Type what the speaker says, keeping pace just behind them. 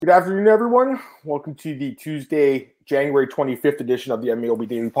Good afternoon, everyone. Welcome to the Tuesday, January 25th edition of the MMAOB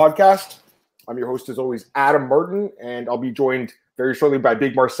Daily Podcast. I'm your host, as always, Adam Martin, and I'll be joined very shortly by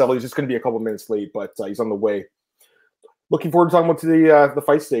Big Marcel. He's just going to be a couple minutes late, but he's on the way. Looking forward to talking about the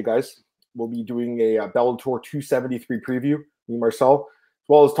fights today, guys. We'll be doing a Bellator 273 preview, me and Marcel, as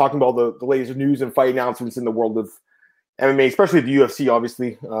well as talking about the latest news and fight announcements in the world of MMA, especially the UFC,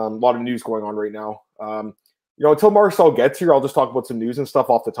 obviously. A lot of news going on right now. Until Marcel gets here, I'll just talk about some news and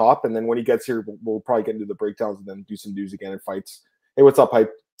stuff off the top. And then when he gets here, we'll probably get into the breakdowns and then do some news again and fights. Hey, what's up,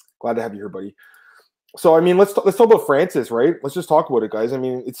 Hype? Glad to have you here, buddy. So, let's talk about Francis, right? Let's just talk about it, guys.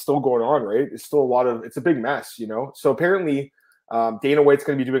 It's still going on, right? It's still it's a big mess, So apparently, Dana White's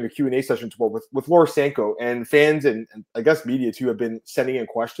going to be doing a Q&A session tomorrow with Laura Sanko, and fans and I guess media too have been sending in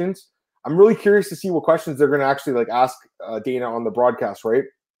questions. I'm really curious to see what questions they're going to actually ask Dana on the broadcast, right?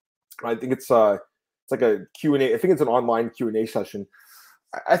 I think it's like a Q&A. I think it's an online Q&A session.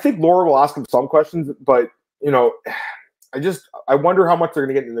 I think Laura will ask him some questions, but I wonder how much they're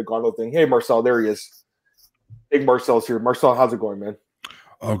going to get into the Gondo thing. Hey, Marcel, there he is. Big Marcel's here. Marcel, how's it going, man?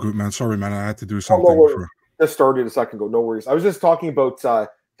 Oh, good, man. Sorry, man. I had to do something. Just started a second ago. No worries. I was just talking about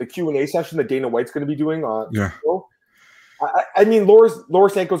the Q&A session that Dana White's going to be doing. Yeah. Laura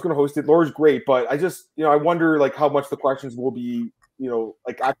Sanko's going to host it. Laura's great, but I wonder how much the questions will be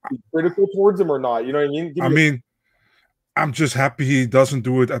actually critical towards him or not. You know what I mean? I'm just happy he doesn't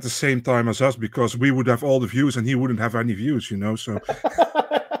do it at the same time as us, because we would have all the views and he wouldn't have any views, so.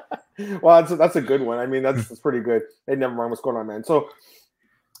 Well, that's a good one. That's pretty good. Hey, never mind. What's going on, man? So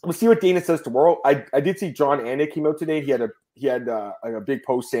we'll see what Dana says tomorrow. I did see John Anik came out today. He had a big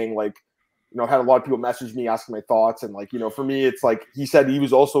post saying had a lot of people message me asking my thoughts, and for me, it's he said he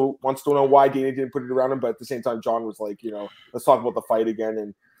was also wants to know why Dana didn't put it around him, but at the same time, John was let's talk about the fight again,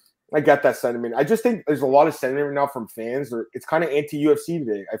 and I get that sentiment. I just think there's a lot of sentiment right now from fans. It's kind of anti-UFC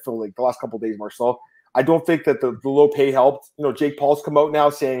today. I feel like the last couple of days, Marcel. I don't think that the low pay helped. Jake Paul's come out now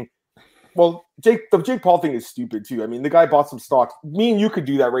saying, well, the Jake Paul thing is stupid too. The guy bought some stocks. Me and you could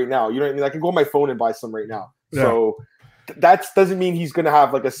do that right now. You know what I mean? I can go on my phone and buy some right now. Yeah. So that doesn't mean he's going to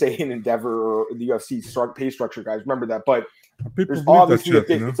have a say in Endeavor or the UFC pay structure, guys. Remember that. But there's obviously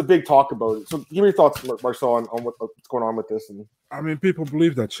it's a big talk about it. So give me your thoughts, Marcel, on what's going on with this. And people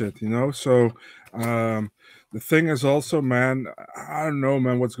believe that shit, So the thing is also, man, I don't know,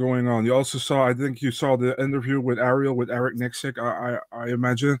 man, what's going on. You also I think you saw the interview with Eric Nixick, I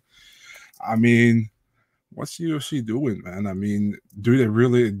imagine. What's the UFC doing, man? Do they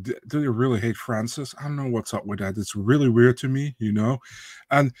really hate Francis? I don't know what's up with that. It's really weird to me,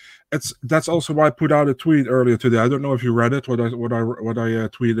 And that's also why I put out a tweet earlier today. I don't know if you read it, what I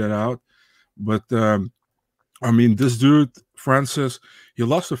tweeted out, but this dude Francis, he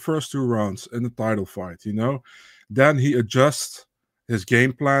lost the first 2 rounds in the title fight, Then he adjusts his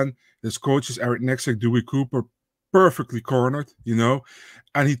game plan. His coaches, Eric Nixick, Dewey Cooper, perfectly cornered,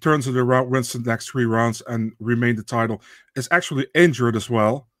 and he turns it around, wins the next 3 rounds, and remained the title. Is actually injured as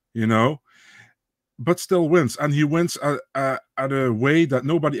well, but still wins, and he wins at a way that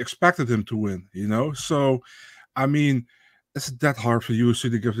nobody expected him to win, So, it's that hard for UFC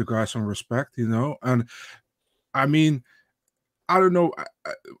to give the guy some respect, And I don't know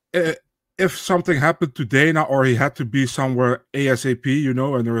if something happened to Dana or he had to be somewhere ASAP,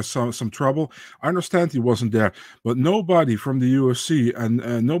 and there was some trouble. I understand he wasn't there, but nobody from the UFC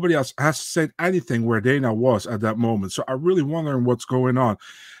and nobody else has said anything where Dana was at that moment. So I'm really wondering what's going on.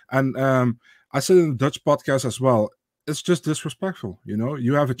 And I said in the Dutch podcast as well, it's just disrespectful.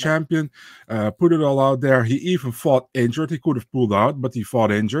 You have a champion, put it all out there. He even fought injured. He could have pulled out, but he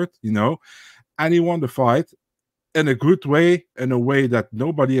fought injured, and he won the fight in a good way, in a way that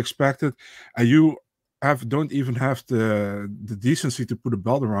nobody expected, and you don't even have the decency to put a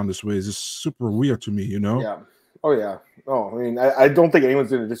belt around this way. It's just super weird to me, Yeah. Oh yeah. Oh, I don't think anyone's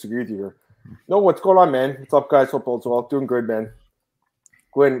going to disagree with you here. No, what's going on, man? What's up, guys? Hope all's well. Doing good, man.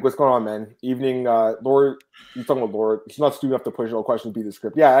 Gwen, what's going on, man? Evening, Laura. You're talking about Laura. She's not stupid enough to push all questions, be the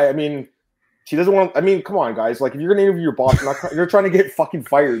script. Yeah, she doesn't want. Come on, guys. If you're gonna interview your boss, you're trying to get fucking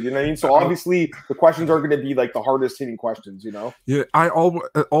fired. You know what I mean? So obviously, the questions are going to be the hardest hitting questions. Yeah, it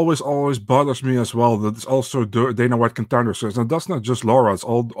always bothers me as well that it's also Dana White contender says, and that's not just Laura. It's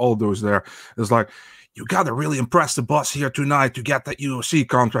all those there. It's you got to really impress the boss here tonight to get that UFC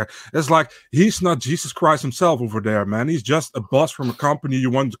contract. It's he's not Jesus Christ himself over there, man. He's just a boss from a company you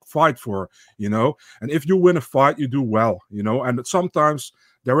want to fight for, And if you win a fight, you do well, And sometimes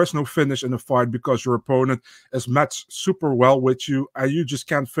there is no finish in a fight because your opponent is matched super well with you and you just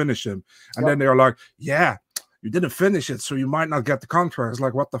can't finish him. And then they're like, yeah, you didn't finish it, so you might not get the contract. It's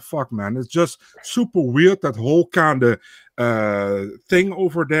like, what the fuck, man? It's just super weird, that whole kind of thing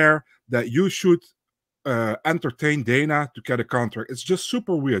over there, that you should entertain Dana to get a contract. It's just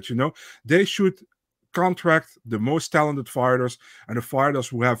super weird, you know? They should contract the most talented fighters and the fighters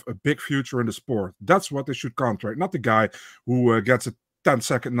who have a big future in the sport. That's what they should contract, not the guy who gets a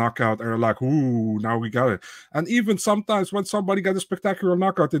 10-second knockout and are like, ooh, now we got it. And even sometimes when somebody gets a spectacular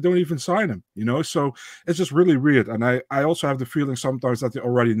knockout, they don't even sign him, you know? So it's just really weird. And I also have the feeling sometimes that they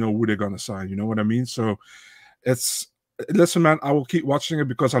already know who they're going to sign, you know what I mean? So it's, listen, man, I will keep watching it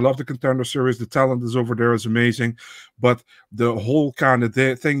because I love the Contender Series. The talent is over there is amazing. But the whole kind of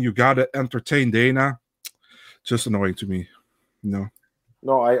thing, you got to entertain Dana, just annoying to me, you know?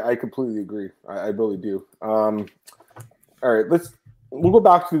 No, I completely agree. I really do. All right, we'll go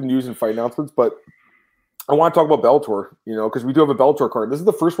back to the news and fight announcements, but I want to talk about Bellator, you know, because we do have a Bellator card. This is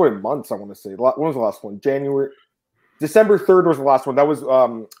the first one in months, I want to say. When was the last one? December 3rd was the last one. That was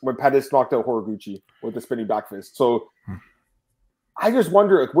when Pettis knocked out Horiguchi with the spinning back fist. So I just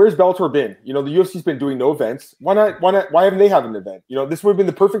wonder, like, where's Bellator been? You know, the UFC's been doing no events. Why haven't they had an event? You know, this would have been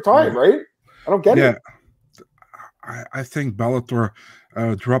the perfect time, right? I don't get it. I think Bellator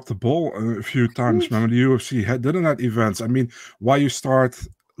dropped the ball a few times. Remember, the UFC didn't have events. I mean, why you start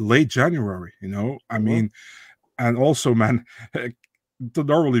late January, you know? I mean, and also, man,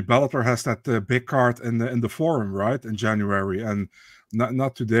 normally Bellator has that big card in the forum, right, in January, and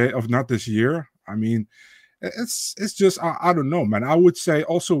not today, not this year. I mean, it's just I don't know, man. I would say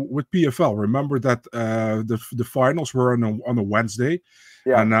also with PFL, remember that the finals were on a Wednesday.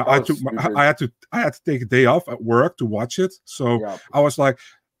 Yeah, and I had to take a day off at work to watch it. So I was like,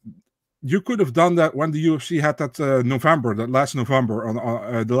 you could have done that when the UFC had that last November,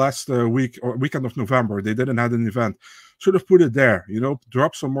 on the last week or weekend of November. They didn't have an event. Should have put it there, you know,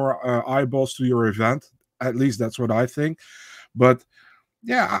 drop some more eyeballs to your event. At least that's what I think. But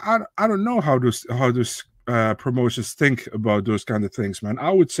yeah, I don't know how this promotions think about those kind of things, man.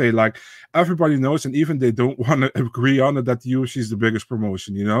 I would say, like, everybody knows, and even they don't want to agree on it, that the UFC is the biggest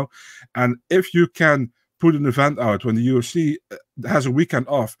promotion, you know. And if you can put an event out when the UFC has a weekend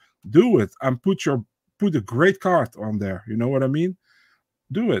off, do it and put a great card on there. You know what I mean?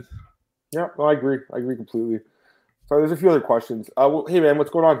 Do it. Yeah, no, I agree. I agree completely. So there's a few other questions. Hey, man,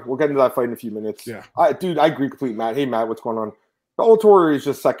 what's going on? We'll get into that fight in a few minutes. Yeah. Dude, I agree completely, Matt. Hey, Matt, what's going on? Bellator is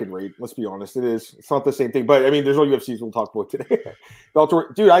just second rate. Let's be honest. It is. It's not the same thing. But, I mean, there's no UFCs we'll talk about today.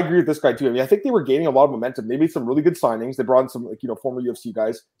 Bellator, dude, I agree with this guy, too. I mean, I think they were gaining a lot of momentum. They made some really good signings. They brought in some, like, you know, former UFC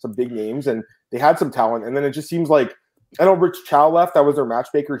guys, some big names, and they had some talent. And then it just seems like, I know Rich Chow left. That was their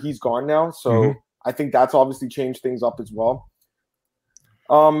matchmaker. He's gone now. So I think that's obviously changed things up as well.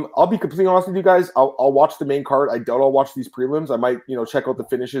 I'll be completely honest with you guys. I'll watch the main card. I doubt I'll watch these prelims. I might, you know, check out the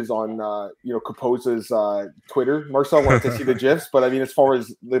finishes on, you know, Capoza's Twitter. Marcel wanted to see the GIFs, but I mean, as far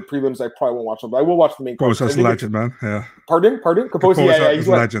as the prelims, I probably won't watch them. But I will watch the main card. Capoza's a legend, man. Yeah. Pardon? Capoza, yeah, he's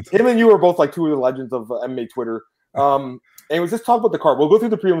a legend. Him and you are both like two of the legends of MMA Twitter. Anyways, let's talk about the card. We'll go through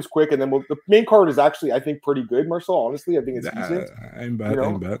the prelims quick, and then the main card is actually, I think, pretty good, Marcel. Honestly, I think it's decent. Ain't bad. You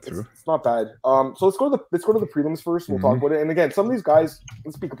know, ain't bad. It's not bad. So let's go to the prelims first. We'll talk about it. And again, some of these guys,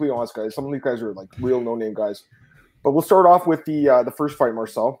 let's be completely honest, guys. Some of these guys are like real no-name guys. But we'll start off with the first fight,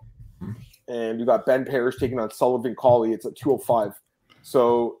 Marcel. And you got Ben Parrish taking on Sullivan Cauley. It's at 205.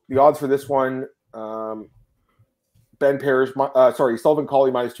 So the odds for this one, Sullivan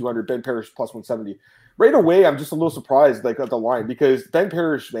Cauley minus 200, Ben Parrish plus 170. Right away, I'm just a little surprised, like, at the line, because Ben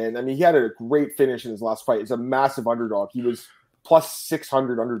Parrish, man, I mean, he had a great finish in his last fight. He's a massive underdog. He was plus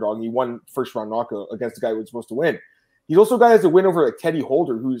 600 underdog. He won first round knockout against the guy who was supposed to win. He's also got as a win over like Teddy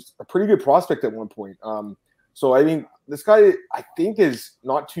Holder, who's a pretty good prospect at one point. So I mean, this guy I think is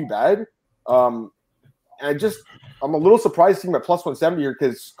not too bad. I'm a little surprised seeing him at plus 170 here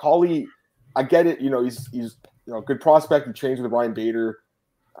because Cauley, I get it. You know, he's you know, a good prospect. He trains with Ryan Bader.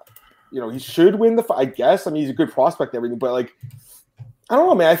 You know, he should win the fight, I guess. I mean, he's a good prospect and everything, but, like, I don't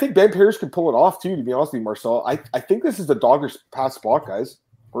know, man. I think Ben Parrish can pull it off, too, to be honest with you, Marcel. I think this is the dogger's pass spot, guys,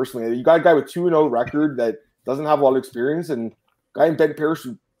 personally. You got a guy with 2-0 record that doesn't have a lot of experience, and guy in Ben Parrish,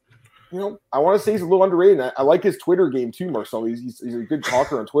 you know, I want to say he's a little underrated. I like his Twitter game, too, Marcel. He's a good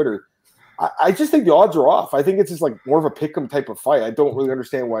talker on Twitter. I just think the odds are off. I think it's just, like, more of a pick-em type of fight. I don't really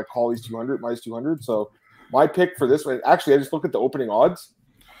understand why Cauley's minus 200. So my pick for this one, actually, I just looked at the opening odds,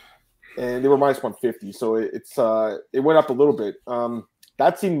 and they were minus 150, so it went up a little bit.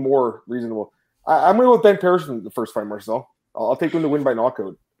 That seemed more reasonable. I'm going to go with Ben Parrish in the first fight, Marcel. I'll take him to win by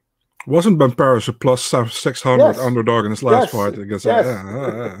knockout. Wasn't Ben Parrish a plus 600 Yes, underdog in his last yes, fight against?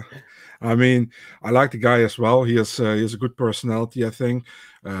 yes. I mean, I like the guy as well. He has a good personality. I think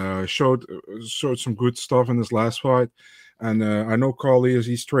showed some good stuff in his last fight, and I know Carly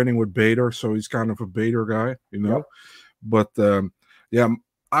he's training with Bader, so he's kind of a Bader guy, you know. Yep. But yeah,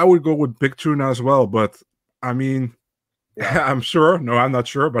 I would go with Big Tuna as well. But I mean, Yeah. I'm sure. No, I'm not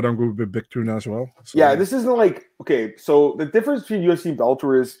sure, but I'm going with Big Tuna as well. So, Yeah, this isn't like, okay, so the difference between UFC and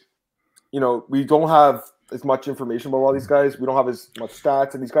Bellator is, we don't have as much information about all these guys. We don't have as much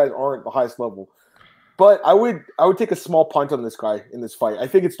stats, and these guys aren't the highest level. But I would take a small punt on this guy in this fight. I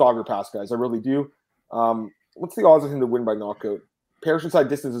think it's dog or pass, guys. I really do. What's the odds of him to win by knockout? Parrish inside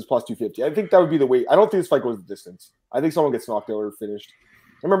distance is plus 250. I think that would be the way. I don't think this fight goes the distance. I think someone gets knocked out or finished.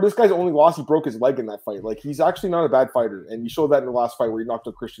 Remember, this guy's only loss, he broke his leg in that fight. Like, he's actually not a bad fighter. And he showed that in the last fight where he knocked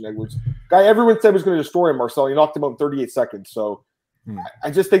out Christian Edwards. Guy everyone said was going to destroy him, Marcel. He knocked him out in 38 seconds. So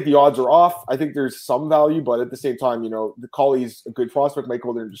I just think the odds are off. I think there's some value, but at the same time, the Colley's a good prospect. Might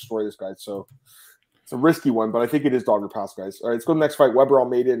go there and destroy this guy. So it's a risky one, but I think it is dog or pass, guys. All right, let's go to the next fight. Weber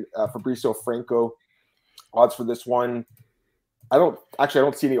Almeida, Fabricio Franco. Odds for this one. I don't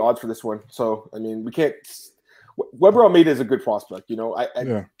see any odds for this one. So, I mean, we can't. Weber Almeida is a good prospect. He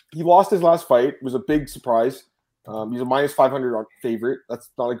lost his last fight. It was a big surprise. He's a minus 500 favorite. That's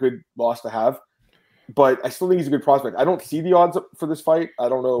not a good loss to have. But I still think he's a good prospect. I don't see the odds for this fight. I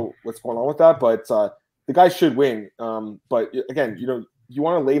don't know what's going on with that, but the guy should win. But again, you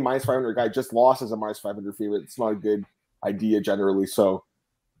want to lay minus 500. Guy just lost as a minus 500 favorite. It's not a good idea generally. So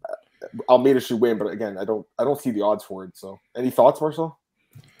Almeida should win, but again, I don't see the odds for it. So, any thoughts, Marcel?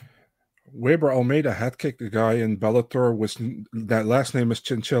 Weber Almeida head kicked the guy in Bellator that last name is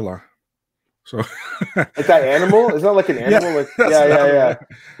Chinchilla. So it's that animal? Is that like an animal?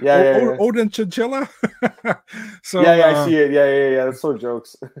 Yeah. Odin Chinchilla. So I see it. Yeah. That's so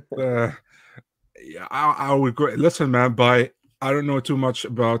jokes. I would go. Listen, man. I don't know too much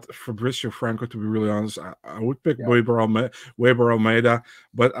about Fabricio Franco, to be really honest. I would pick Weber Almeida,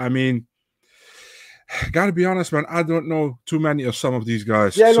 but I mean, gotta be honest, man. I don't know too many of some of these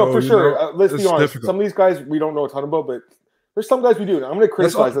guys. Yeah, no, for sure. Let's be honest. Difficult. Some of these guys we don't know a ton about, but there's some guys we do. I'm going to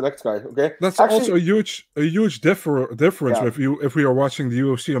criticize the next guy. Okay, that's also a huge difference if we are watching the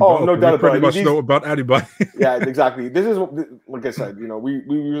UFC. And no doubt about it. Pretty much know about anybody. Yeah, exactly. This is like I said. We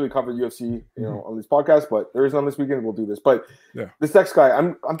usually cover UFC, on these podcasts, but there is none this weekend. We'll do this, but this next guy,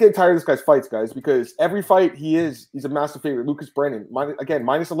 I'm getting tired of this guy's fights, guys, because every fight he's a massive favorite. Lucas Brennan,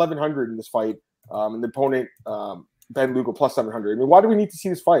 minus 1100 in this fight, and the opponent Ben Lugo plus 700. I mean, why do we need to see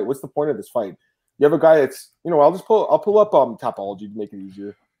this fight? What's the point of this fight? You have a guy that's, I'll pull up Tapology to make it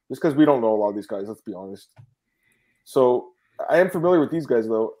easier, just because we don't know a lot of these guys. Let's be honest. So I am familiar with these guys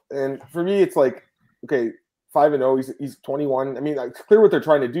though, and for me, it's like, okay, 5-0. He's 21. I mean, it's clear what they're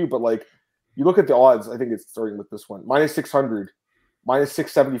trying to do, but like, you look at the odds. I think it's starting with this one: minus 600, minus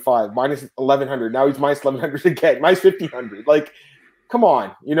 675, minus 1100. Now he's minus 1100 again, minus 1500. Like, come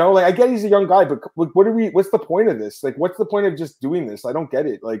on, Like, I get he's a young guy, but what's the point of this? Like, what's the point of just doing this? I don't get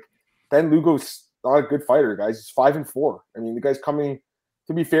it. Like, Ben Lugo's not a good fighter, guys. He's 5-4. I mean, the guy's coming.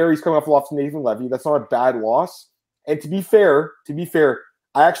 To be fair, he's coming off a loss to Nathan Levy. That's not a bad loss. And to be fair,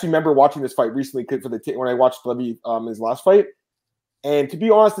 I actually remember watching this fight recently when I watched Levy his last fight. And to be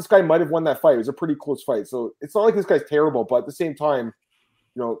honest, this guy might have won that fight. It was a pretty close fight. So it's not like this guy's terrible, but at the same time,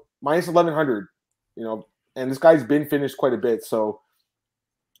 minus 1100. And this guy's been finished quite a bit. So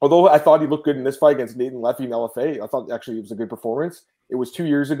although I thought he looked good in this fight against Nathan Levy in LFA, I thought actually it was a good performance. It was 2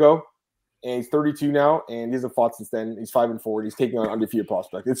 years ago. And he's 32 now, and he hasn't fought since then. He's 5-4, and he's taking on an undefeated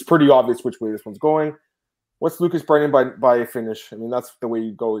prospect. It's pretty obvious which way this one's going. What's Lucas Brennan by a finish? I mean, that's the way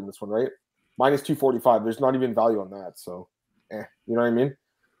you go in this one, right? Minus 245. There's not even value on that. So, you know what I mean?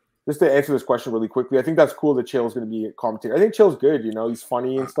 Just to answer this question really quickly, I think that's cool that Chael's going to be a commentator. I think Chael's good. He's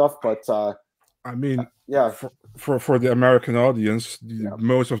funny and stuff, but I mean, for the American audience,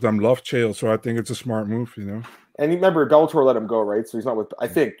 most of them love Chael, so I think it's a smart move, And remember, Bellator let him go, right? So he's not with. I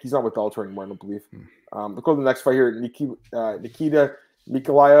think he's not with Bellator anymore. I don't believe. Let's go to the next fight here. Nikita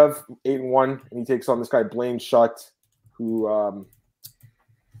Mikhailov, 8-1, and he takes on this guy Blaine Shutt, who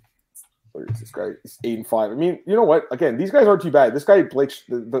where is this guy? He's 8-5. I mean, you know what? Again, these guys aren't too bad. This guy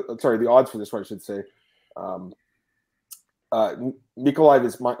the odds for this one, I should say. Mikhailov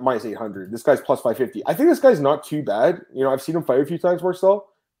is minus 800. This guy's plus 550. I think this guy's not too bad. I've seen him fight a few times, Marcel.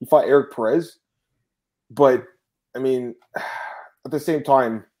 He fought Eric Perez, but I mean, at the same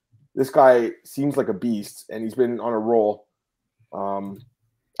time, this guy seems like a beast, and he's been on a roll.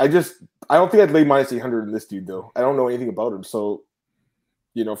 I don't think I'd lay minus 800 in this dude, though. I don't know anything about him, so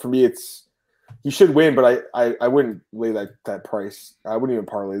for me, it's He should win, but I wouldn't lay that price. I wouldn't even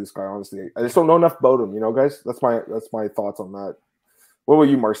parlay this guy, honestly. I just don't know enough about him, guys. That's my thoughts on that. What about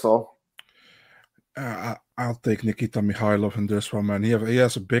you, Marcel? I'll take Nikita Mikhailov in this one, man. He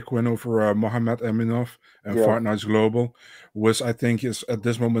has a big win over Mohamed Eminov and Fight Nights Global, which I think is at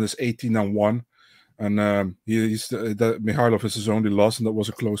this moment is 18-1. And Mikhailov is his only loss, and that was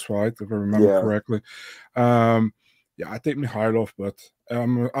a close fight, if I remember correctly. I think Mikhailov, but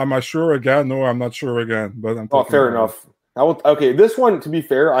am I sure again? No, I'm not sure again. But I'm fair enough. Okay, this one, to be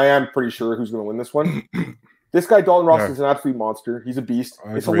fair, I am pretty sure who's going to win this one. This guy, Dalton Ross, is an absolute monster. He's a beast.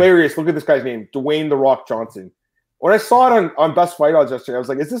 It's hilarious. Look at this guy's name, Dwayne "The Rock" Johnson. When I saw it on Best Fight Odds yesterday, I was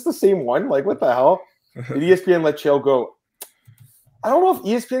like, is this the same one? Like, what the hell? Did ESPN let Chael go? I don't know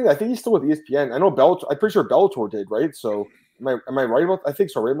if ESPN, I think he's still with ESPN. I know Bellator, I'm pretty sure Bellator did, right? So am I right about I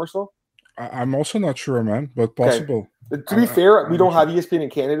think so, right, Marcel? I'm also not sure, man, but possible. Okay. To be fair, we don't have ESPN in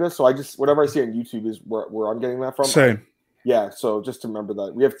Canada, so I just, whatever I see on YouTube is where I'm getting that from. Same. So just to remember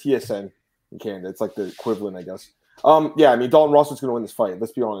that. We have TSN in Canada. It's like the equivalent, I guess. Dalton Ross is going to win this fight.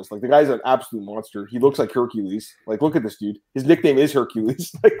 Let's be honest. Like, the guy's an absolute monster. He looks like Hercules. Like, look at this dude. His nickname is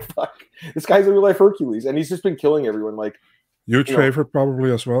Hercules. Like, fuck. This guy's a real life Hercules, and he's just been killing everyone. Like, huge favorite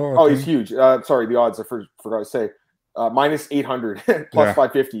probably as well. He's huge. Sorry, the odds I forgot to say. Minus 800 plus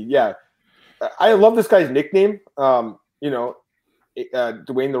 550. Yeah. I love this guy's nickname. Dwayne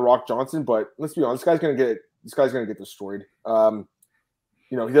 "The Rock" Johnson, but let's be honest, this guy's gonna get destroyed.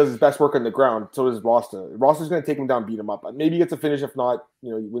 He does his best work on the ground. So does Rasta. Rasta's gonna take him down, beat him up. Maybe he gets a finish. If not,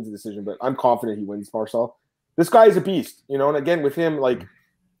 he wins the decision. But I'm confident he wins, Marcel. This guy is a beast. And again with him, like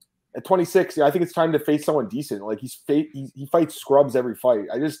at 26, I think it's time to face someone decent. Like he fights scrubs every fight.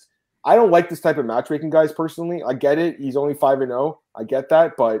 I don't like this type of matchmaking, guys. Personally, I get it. He's only 5-0. I get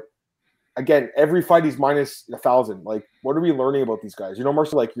that, but again, every fight he's minus 1,000. Like, what are we learning about these guys?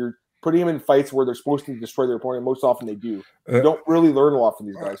 Marcel, like you're putting them in fights where they're supposed to destroy their opponent. Most often they do. You don't really learn a lot from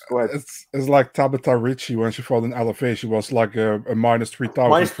these guys. Go ahead. It's like Tabitha Ricci when she fought in LFA. She was like a minus 3,000.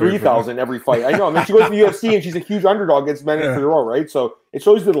 Minus 3,000 every fight. I know. And then she goes to the UFC and she's a huge underdog against Manon Fiorot, right? So it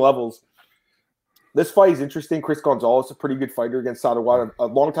shows you the levels. This fight is interesting. Chris Gonzalez, a pretty good fighter against Sadawada, a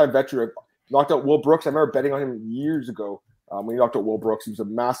longtime veteran. Knocked out Will Brooks. I remember betting on him years ago. When he knocked out Will Brooks, he was a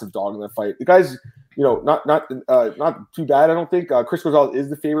massive dog in that fight. The guy's, not too bad, I don't think. Chris Gonzalez is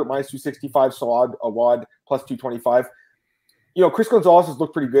the favorite, minus 265. Saad Awad, plus 225. Chris Gonzalez has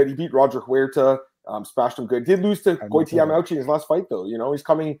looked pretty good. He beat Roger Huerta, smashed him good. Did lose to Goiti Yamauchi in his last fight, though. He's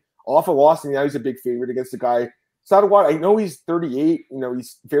coming off a loss, and now he's a big favorite against the guy. Saad Awad, I know he's 38.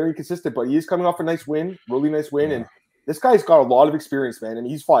 He's very consistent, but he is coming off a nice win, really nice win. And this guy's got a lot of experience, man, and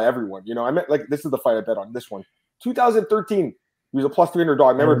he's fought everyone. This is the fight I bet on, this one. 2013, he was a plus 300 dog.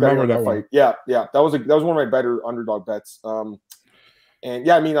 I remember betting on that fight. Yeah. That was one of my better underdog bets. I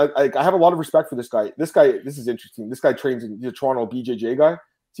have a lot of respect for this guy. This is interesting. This guy trains he's a Toronto BJJ guy.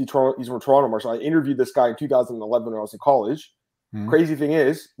 He's from Toronto, Marshall. I interviewed this guy in 2011 when I was in college. Crazy thing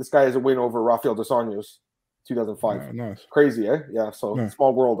is, this guy has a win over Rafael Dos Anjos, 2005. Nice. Crazy, eh? Yeah. So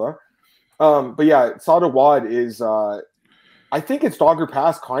small world, huh? Saad Awad is. I think it's dog or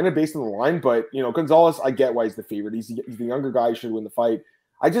pass, kind of based on the line, but Gonzalez, I get why he's the favorite. He's the younger guy, should win the fight.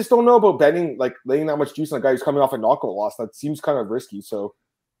 I just don't know about betting, like laying that much juice on a guy who's coming off a knockout loss. That seems kind of risky. So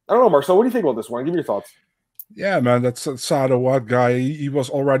I don't know, Marcel. What do you think about this one? Give me your thoughts. Yeah, man, that's a Saad Awad guy. He was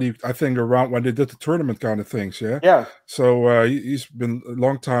already, I think, around when they did the tournament kind of things. Yeah. Yeah. So he's been a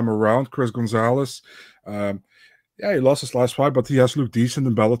long time around. Chris Gonzalez. He lost his last fight, but he has looked decent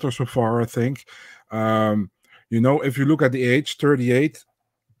in Bellator so far, I think. If you look at the age, 38,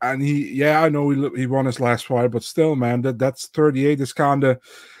 and I know he won his last fight, but still, man, that's 38 is kind of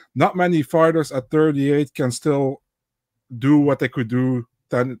not many fighters at 38 can still do what they could do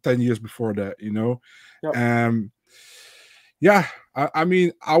 10 years before that, Yep.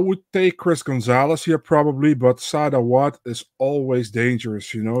 I would take Chris Gonzalez here probably, but Saad Awad is always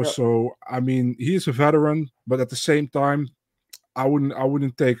dangerous, Yep. So, he's a veteran, but at the same time, I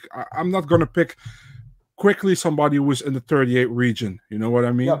wouldn't take, I'm not going to pick quickly somebody who was in the 38 region. You know what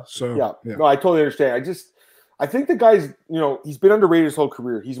I mean? Yeah. So yeah. No, I totally understand. I think the guy's, he's been underrated his whole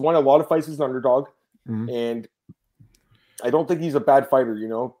career. He's won a lot of fights as an underdog, and I don't think he's a bad fighter,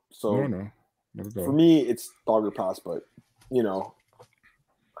 So no. For me, it's dog or pass, but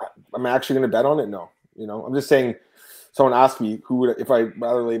I'm actually going to bet on it. No, I'm just saying. Someone asked me if I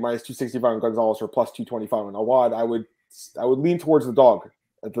rather lay minus 265 on Gonzalez or plus 225 on Awad, I would lean towards the dog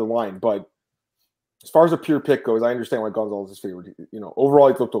at the line, but as far as a pure pick goes, I understand why Gonzalez is favored. Overall,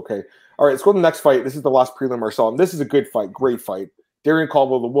 it looked okay. All right, let's go to the next fight. This is the last prelim, Marcel. And this is a good fight, great fight. Darian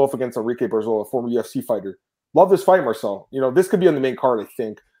Caldwell, the Wolf, against Enrique Barzola, a former UFC fighter. Love this fight, Marcel. This could be on the main card, I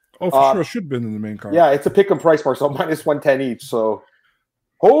think. Oh, for sure, should have been in the main card. Yeah, it's a pick and price, Marcel, minus 110 each. So,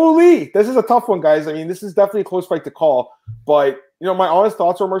 holy, this is a tough one, guys. I mean, this is definitely a close fight to call. But, my honest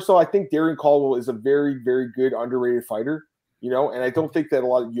thoughts are, Marcel, I think Darren Caldwell is a very, very good underrated fighter. And I don't think that a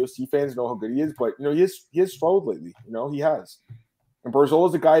lot of UFC fans know how good he is. But, he has struggled lately. He has. And Barzola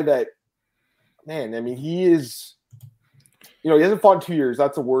is a guy that, man, I mean, he is, he hasn't fought in 2 years.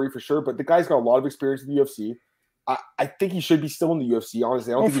 That's a worry for sure. But the guy's got a lot of experience in the UFC. I think he should be still in the UFC,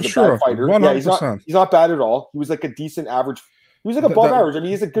 honestly. I don't think he's a bad fighter. 100%. Yeah, he's not bad at all. He was like a decent average. He was like above average. I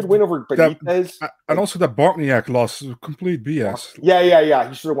mean, he's a good win over Benitez. And also that Bogniak loss, complete BS. Yeah.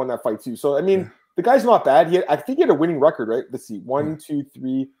 He should have won that fight too. So, I mean, the guy's not bad. I think he had a winning record, right? Let's see. 1, 2,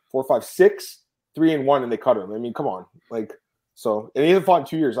 3, 4, 5, 6, 3-1, and they cut him. I mean, come on. And he hasn't fought in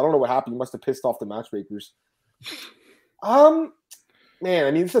 2 years. I don't know what happened. He must have pissed off the matchmakers. Man,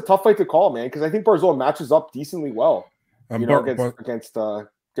 I mean, it's a tough fight to call, man, because I think Barzola matches up decently well, against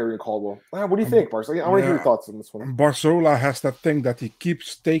Darren Caldwell. What do you think, Barzola? I want to hear your thoughts on this one. Barzola has that thing that he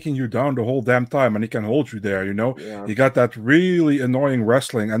keeps taking you down the whole damn time, and he can hold you there, Yeah. He got that really annoying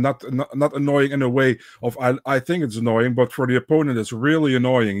wrestling, and not annoying in a way of, I think it's annoying, but for the opponent, it's really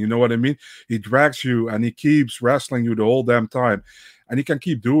annoying. You know what I mean? He drags you, and he keeps wrestling you the whole damn time, and he can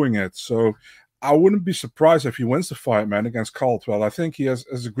keep doing it. So I wouldn't be surprised if he wins the fight, man, against Caldwell. I think he has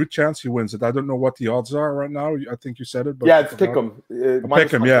a good chance he wins it. I don't know what the odds are right now. I think you said it. But yeah, it's pick him. Pick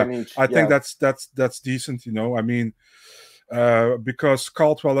him, yeah. I think that's decent, I mean, because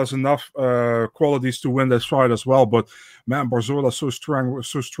Caldwell has enough qualities to win this fight as well. But, man, Barzola is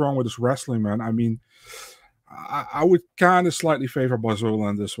so strong with his wrestling, man. I mean, I would kind of slightly favor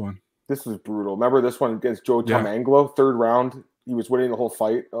Barzola in this one. This was brutal. Remember this one against Joe Tomanglo, third round? He was winning the whole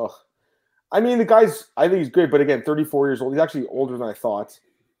fight. Ugh. I mean, the guy's, I think he's good, but again, 34 years old. He's actually older than I thought.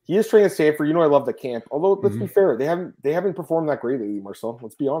 He is training at Stanford. I love the camp. Although, let's be fair, they haven't performed that great lately, Marcel.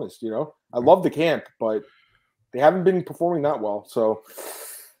 Let's be honest, I love the camp, but they haven't been performing that well. So,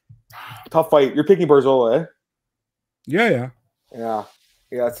 tough fight. You're picking Barzola, eh? Yeah. Yeah,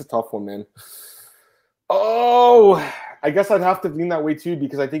 it's a tough one, man. Oh, I guess I'd have to lean that way too,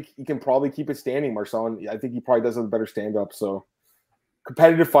 because I think he can probably keep it standing, Marcel. And I think he probably does have a better stand-up, so.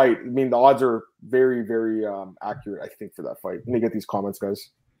 Competitive fight. I mean, the odds are very, very accurate, I think, for that fight. Let me get these comments, guys.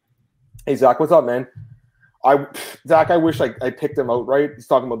 Hey, Zach, what's up, man? Zach, I wish I picked him outright. He's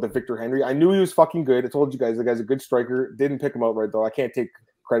talking about the Victor Henry. I knew he was fucking good. I told you guys the guy's a good striker. Didn't pick him outright, though. I can't take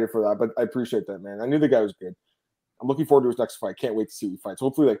credit for that, but I appreciate that, man. I knew the guy was good. I'm looking forward to his next fight. Can't wait to see who he fights.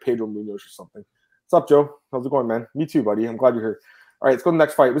 Hopefully, like Pedro Munoz or something. What's up, Joe? How's it going, man? Me too, buddy. I'm glad you're here. All right, let's go to the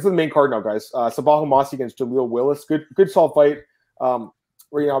next fight. This is the main card now, guys. Sabah Homasi against Jaleel Willis. Good solid fight.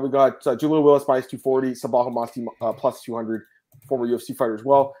 Right now we got Jaleel Willis minus 240, Sabah Homasi plus 200, former UFC fighter as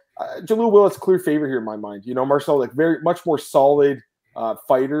well. Jaleel Willis, clear favorite here in my mind. Marcel, like very much more solid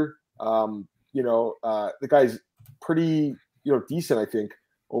fighter. The guy's pretty, decent, I think,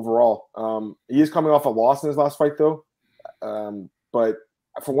 overall. He is coming off a loss in his last fight, though. But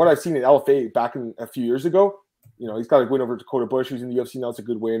from what I've seen in LFA back in a few years ago, he's got a win over Dakota Bush, who's in the UFC now. It's a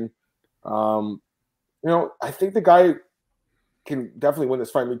good win. I think the guy can definitely win this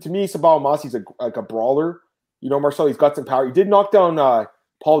fight. I mean, to me, Sabah Homasi's like a brawler. Marcel, he's got some power. He did knock down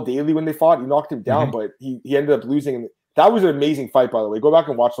Paul Daly when they fought. He knocked him down, but he ended up losing. And that was an amazing fight, by the way. Go back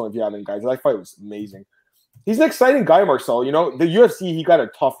and watch it if you haven't, guys. That fight was amazing. He's an exciting guy, Marcel. The UFC, he got a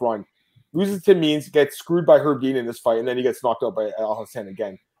tough run. Loses to Means, gets screwed by Herb Dean in this fight, and then he gets knocked out by Al Hassan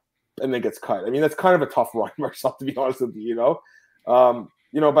again, and then gets cut. I mean, that's kind of a tough run, Marcel, to be honest with you,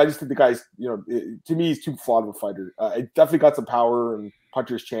 but I just think the guy's, to me, he's too flawed of a fighter. It definitely got some power and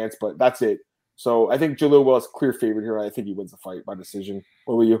puncher's chance, but that's it. So I think Jaleel Willis clear favorite here. I think he wins the fight by decision.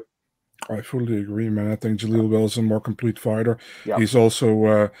 What will you? I fully agree, man. I think Jaleel Willis is a more complete fighter. Yeah. He's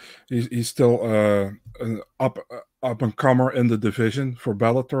also he's still an up and comer in the division for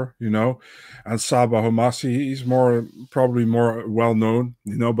Bellator, And Sabah Homasi, he's probably more well known,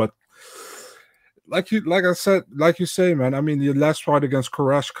 but. Like you say, man. I mean, the last fight against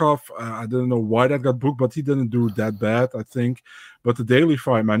Koreshkov, I don't know why that got booked, but he didn't do that bad, I think. But the Daly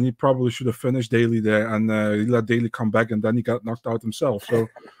fight, man, he probably should have finished Daly there, and he let Daly come back, and then he got knocked out himself. So,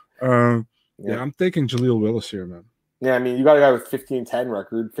 yeah, I'm taking Jaleel Willis here, man. Yeah, I mean, you got a guy with 15-10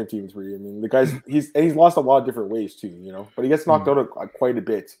 record, 15-3. I mean, the guy's he's lost a lot of different ways too, but he gets knocked out quite a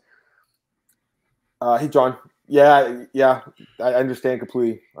bit. Hey, John. Yeah, I understand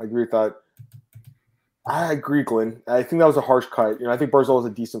completely. I agree with that. I agree, Glenn. I think that was a harsh cut. I think Barzola is a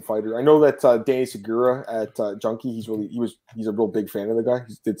decent fighter. I know that Danny Segura at Junkie, he's a real big fan of the guy.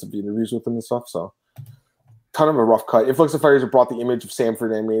 He did some interviews with him and stuff. So ton of a rough cut. Influx of Fighters have brought the image of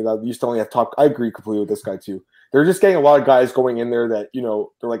Sanford and me that used to only have top. I agree completely with this guy too. They're just getting a lot of guys going in there that, you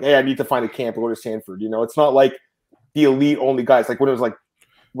know, they're like, hey, I need to find a camp and go to Sanford. You know, it's not like the elite only guys. Like when it was like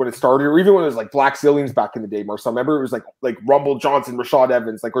when it started, or even when it was like Black Zillions back in the day, Marcel. Remember it was like Rumble Johnson, Rashad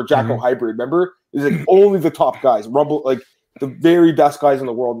Evans, like or Jacko Hybrid. Remember it was like only the top guys. Rumble, like the very best guys in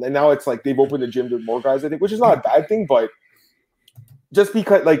the world. And now it's like they've opened the gym to more guys, I think, which is not a bad thing, but just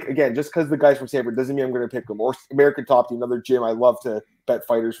because, like, again, just because the guys from Sanford doesn't mean I'm going to pick them. Or American Top Team, another gym I love to bet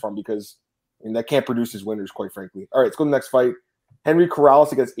fighters from because that can't produce his winners, quite frankly. All right, let's go to the next fight. Henry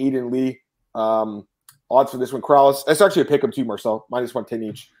Corrales against Aiden Lee. Odds for this one. Corrales, it's actually a pick 'em too, Marcel. -110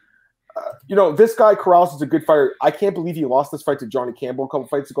 each. You know, this guy, Corrales, is a good fighter. I can't believe he lost this fight to Johnny Campbell a couple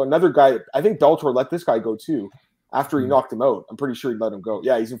fights ago. Another guy, I think Bellator let this guy go too after he knocked him out. I'm pretty sure he let him go.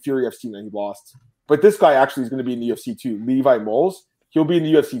 Yeah, he's in Fury FC and he lost. But this guy actually is going to be in the UFC too. Levi Moles. He'll be in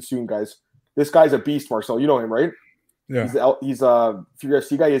the UFC soon, guys. This guy's a beast, Marcel. You know him, right? Yeah. He's a Fury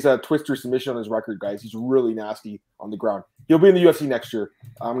FC guy. He has a twister submission on his record, guys. He's really nasty on the ground. He'll be in the UFC next year.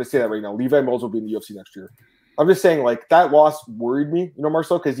 I'm going to say that right now. Levi Moles will be in the UFC next year. I'm just saying, like, that loss worried me, you know,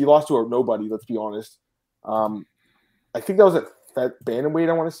 Marcel, because he lost to a nobody, let's be honest. I think that was at bantamweight,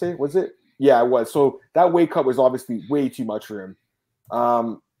 I want to say. Was it? Yeah, it was. So that weight cut was obviously way too much for him.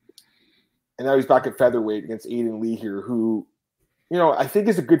 And now he's back at featherweight against Aiden Lee here, who, you know, I think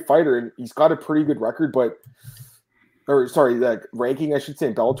is a good fighter, and he's got a pretty good record, like ranking, I should say,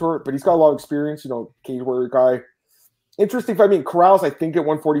 in Bellator, but he's got a lot of experience, you know, cage warrior guy. Interesting fight. I mean, Corrales, I think at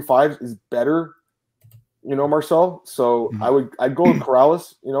 145 is better, you know, Marcel. So I'd go with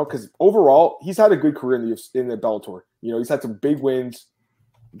Corrales, you know, because overall he's had a good career in the Bellator. You know, he's had some big wins.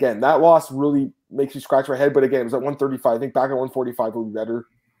 Again, that loss really makes you scratch my head, but again, it was at 135. I think back at 145 will be better.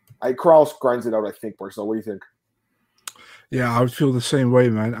 Corrales grinds it out, I think, Marcel. What do you think? Yeah, I would feel the same way,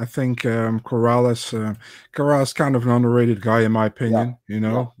 man. I think Corrales kind of an underrated guy in my opinion, you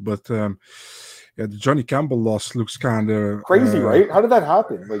know. But the Johnny Campbell loss looks kind of crazy, right? How did that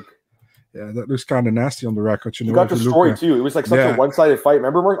happen? Like, yeah, that looks kind of nasty on the record. You know, he got destroyed too. It was like such a one-sided fight.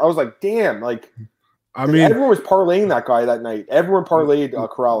 Remember, Mark? I was like, damn, like. I mean, everyone was parlaying that guy that night. Everyone parlayed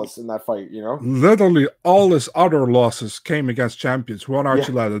Corrales in that fight, you know? Literally all his other losses came against champions. Juan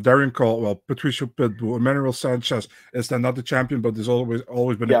Archuleta, Darren Caldwell, Patricio Pitbull, Emmanuel Sanchez is then not the champion, but there's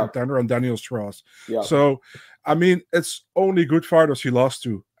always been a contender, and Daniel Strauss. Yeah. So, I mean, it's only good fighters he lost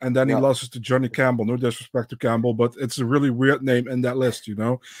to. And then he loses to Johnny Campbell. No disrespect to Campbell, but it's a really weird name in that list, you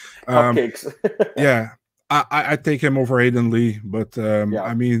know? Cupcakes. Yeah. I take him over Aiden Lee, but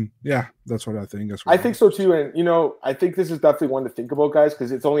I mean, yeah, that's what I think. I think so too, and you know, I think this is definitely one to think about, guys,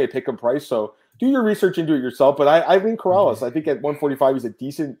 because it's only a pick-up price. So do your research and do it yourself. But I lean Corrales. I think at 145 he's a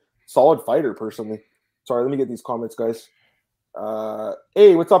decent, solid fighter. Personally, sorry, let me get these comments, guys.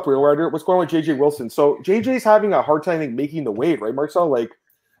 Hey, what's up, Real Rider? What's going on with JJ Wilson? So JJ's having a hard time making the weight, right, Marcel? Like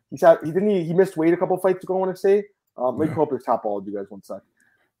he missed weight a couple fights ago, I want to say. Let me pull up his top all of you guys 1 sec.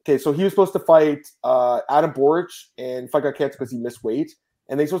 Okay, so he was supposed to fight Adam Boric, and fight got canceled because he missed weight.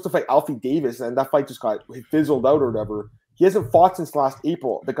 And they were supposed to fight Alfie Davis, and that fight just got fizzled out or whatever. He hasn't fought since last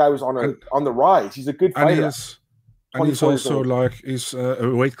April. The guy was on the rise. He's a good fighter. And he's also like he's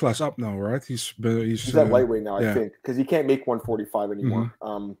a weight class up now, right? He's at lightweight now, I think, because he can't make 145 anymore.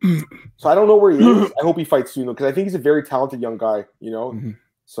 So I don't know where he is. I hope he fights soon, because I think he's a very talented young guy. You know,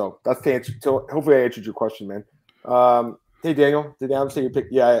 so that's the answer. So hopefully I answered your question, man. Hey, Daniel, did Adam say you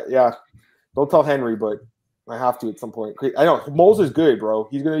picked? Yeah. Don't tell Henry, but I have to at some point. I know. Moles is good, bro.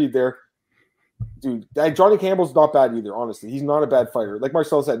 He's going to be there. Dude, Johnny Campbell's not bad either, honestly. He's not a bad fighter. Like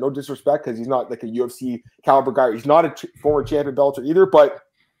Marcel said, no disrespect, because he's not like a UFC caliber guy. He's not a former champion Bellator either, but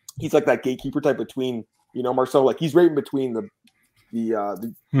he's like that gatekeeper type between, you know, Marcel. Like, he's right in between these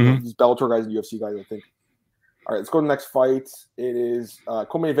Bellator guys and UFC guys, I think. All right, let's go to the next fight. It is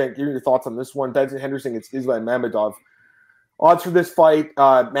co-main event. Give me your thoughts on this one. Benson Henderson against Islam Mamedov. Odds for this fight,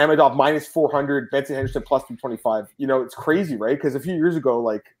 Mamedov -400, Benson Henderson +325. You know, it's crazy, right? Because a few years ago,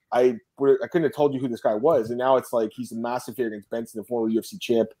 like, I couldn't have told you who this guy was, and now it's like he's a massive favorite against Benson, the former UFC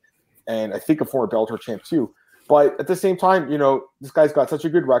champ, and I think a former Bellator champ too. But at the same time, you know, this guy's got such a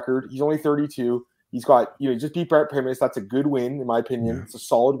good record. He's only 32. He's got, you know, just beat Brett Primus. That's a good win, in my opinion. Yeah. It's a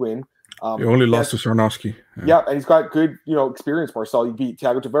solid win. He only lost to Sarnowski. Yeah, and he's got good, you know, experience, Marcel. He beat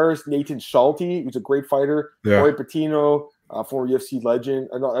Thiago Tavares, Nathan Schulte, who's a great fighter, Roy Patino, former UFC legend.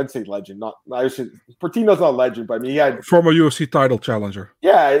 No, I'd say legend. Patino's not a legend, but I mean, he had former UFC title challenger.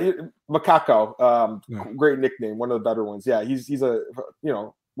 Yeah, Macaco, great nickname, one of the better ones. Yeah, he's a, you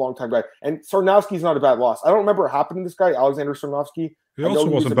know, long time guy. And Sarnowski's not a bad loss. I don't remember what happened to this guy, Alexander Sarnowski. He also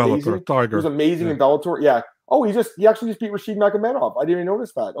was in Bellator. Tiger. He was amazing in Bellator. Yeah, Oh, he actually just beat Rashid Magomedov. I didn't even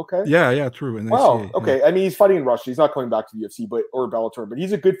notice that. Okay. Yeah, true. In Wow. ACA, Okay. yeah. I mean, he's fighting in Russia. He's not coming back to the UFC, or Bellator, but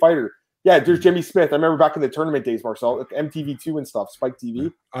he's a good fighter. Yeah, there's Jimmy Smith. I remember back in the tournament days, Marcel, like MTV2 and stuff, Spike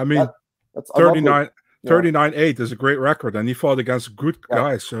TV. I mean, that's 39-8 is a great record, and he fought against good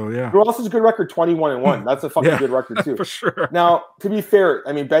guys. So yeah. Who else is a good record? 21-1. That's a fucking good record too. For sure. Now, to be fair,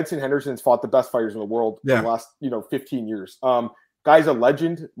 I mean, Benson Henderson's fought the best fighters in the world for the last 15 years. Guy's a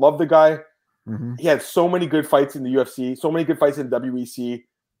legend. Love the guy. Mm-hmm. He had so many good fights in the UFC, so many good fights in WEC.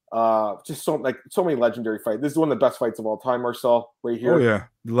 Just so many legendary fights. This is one of the best fights of all time, Marcel, right here. Oh yeah,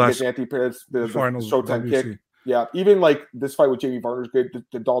 the last Anthony Pettis, the final Showtime WC. kick. Yeah, even like this fight with Jamie Varner's good.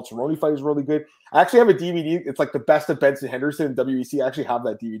 The Donald Cerrone fight is really good. I actually have a DVD. It's like the best of Benson Henderson in WEC. I actually have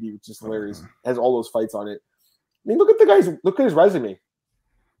that DVD, which is hilarious. It has all those fights on it. I mean, look at his resume.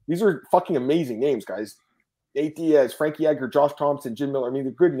 These are fucking amazing names, guys. Nate Diaz, Frankie Edgar, Josh Thompson, Jim Miller. I mean,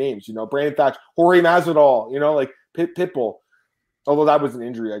 they're good names, Brandon Thatch, Jorge Masvidal, like Pitbull. Although that was an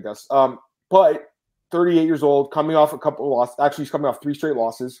injury, I guess. But 38 years old, coming off a couple of losses. Actually, he's coming off 3 straight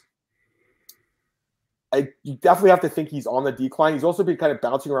losses. You definitely have to think he's on the decline. He's also been kind of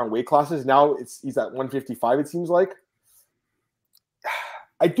bouncing around weight classes. Now he's at 155, it seems like.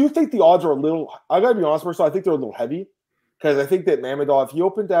 I do think the odds are a little – I got to be honest, Marcel, I think they're a little heavy because I think that Mamedov, he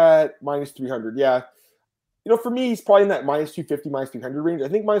opened at minus 300. Yeah. For me, he's probably in that minus 250, minus 300 range. I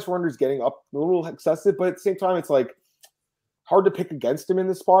think minus 400 is getting up a little excessive, but at the same time, it's like hard to pick against him in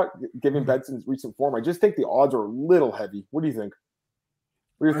this spot, given Benson's recent form. I just think the odds are a little heavy. What do you think?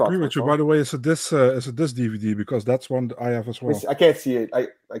 What are your thoughts? I agree with you. By the way, it's a this DVD because that's one that I have as well. I can't see it. I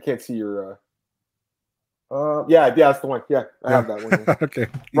can't see your. Yeah, that's the one. Yeah, I have that one. Okay.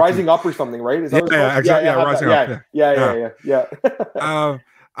 Rising Up or something, right? Is that exactly. Yeah, Rising Up. Yeah.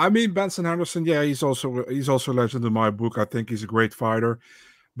 I mean, Benson Henderson, he's also a legend in my book. I think he's a great fighter,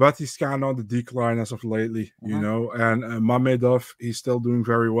 but he's kind of on the decline as of lately, And Mamedov, he's still doing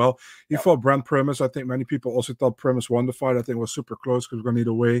very well. He fought Brent Primus. I think many people also thought Primus won the fight. I think it was super close because we're going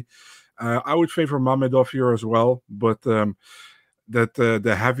either way. I would favor Mamedov here as well, but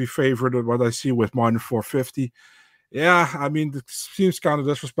the heavy favorite, what I see with minus 450, I mean, it seems kind of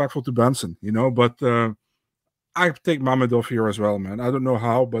disrespectful to Benson, but I take Mamedov here as well, man. I don't know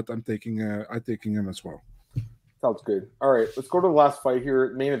how, but I'm taking him as well. Sounds good. All right, let's go to the last fight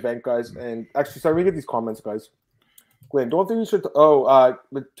here, main event, guys. And actually, sorry, we get these comments, guys. Glenn, don't think we should.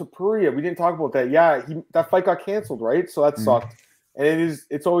 But Topuria, we didn't talk about that. Yeah, that fight got canceled, right? So that sucked. And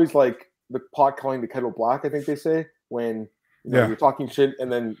it's always like the pot calling the kettle black. I think they say when you're talking shit and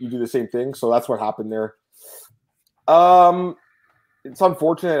then you do the same thing. So that's what happened there. It's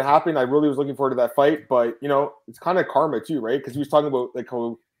unfortunate it happened. I really was looking forward to that fight, but it's kind of karma too, right? Because he was talking about like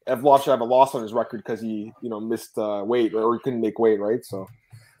how Evloev should have a loss on his record because he missed weight or he couldn't make weight, right? So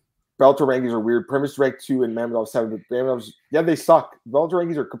Bellator rankings are weird. Primus ranked 2 and Mamedov 7. But Mamedov's they suck. Bellator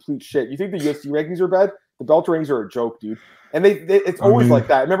rankings are complete shit. You think the UFC rankings are bad? The Bellator rankings are a joke, dude. And it's always like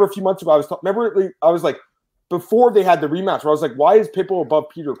that. I remember a few months ago I was like. Before they had the rematch, where I was like, why is Pitbull above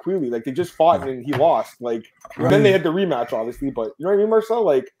Peter Queally? Like, they just fought and he lost. Like, then they had the rematch, obviously. But you know what I mean, Marcel?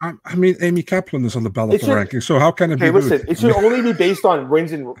 Like, I mean, Amy Kaplan is on the Bellator ranking, so how can it be? Listen, it should only be based on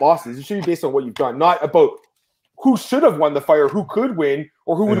wins and losses. It should be based on what you've done, not about who should have won the fight or who could win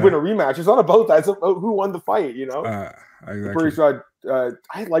or who would win a rematch. It's not about that. It's about who won the fight, Exactly.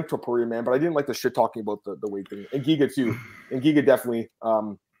 I like Topuria, man, but I didn't like the shit talking about the weight thing. And Giga, too. And Giga definitely,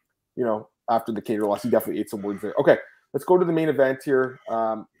 after the Cater loss, he definitely ate some words there. Okay, let's go to the main event here.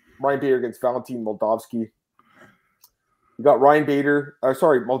 Ryan Bader against Valentin Moldavsky. You got Ryan Bader.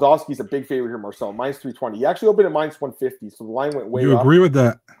 Moldavsky's a big favorite here, Marcel. Minus 320. He actually opened at minus 150, so the line went way up. You agree with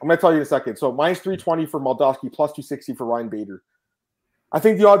that? I'm going to tell you in a second. So minus 320 for Moldavsky, plus 260 for Ryan Bader. I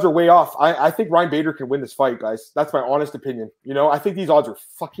think the odds are way off. I think Ryan Bader can win this fight, guys. That's my honest opinion. I think these odds are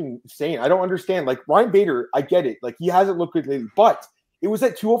fucking insane. I don't understand. Like, Ryan Bader, I get it. Like, he hasn't looked good lately, but it was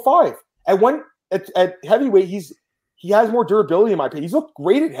at 205. At heavyweight, he has more durability in my opinion. He's looked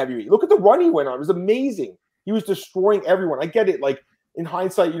great at heavyweight. Look at the run he went on; it was amazing. He was destroying everyone. I get it. Like in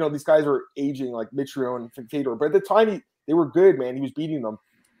hindsight, these guys are aging, like Mitrione and Fedor, but at the time they were good, man. He was beating them.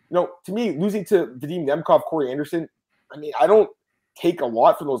 To me, losing to Vadim Nemkov, Corey Anderson. I mean, I don't take a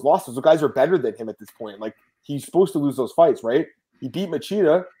lot from those losses. Those guys are better than him at this point. Like he's supposed to lose those fights, right? He beat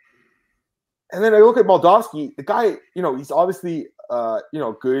Machida. And then I look at Moldavsky, the guy, he's obviously,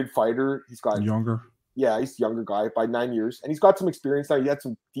 good fighter. He's got younger. Yeah, he's a younger guy by 9 years. And he's got some experience now. He had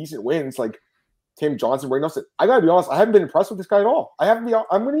some decent wins like Tim Johnson, Ray Nelson. I got to be honest. I haven't been impressed with this guy at all. I'm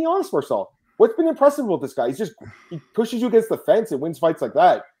going to be honest, Marcel. What's been impressive with this guy? He pushes you against the fence and wins fights like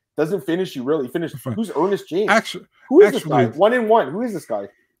that. Doesn't finish you really. Who's Ernest James? Who is this guy? 1-1. Who is this guy?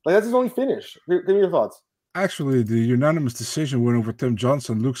 Like, that's his only finish. Give me your thoughts. Actually, the unanimous decision win over Tim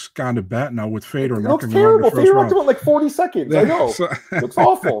Johnson looks kind of bad now with Fedor It looks knocking him out in the terrible. first Fedor knocked him round. out like 40 seconds. I know. So, It looks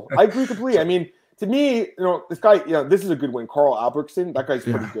awful. I agree completely. I mean, to me, this guy, this is a good win. Carl Albrechtsen, that guy's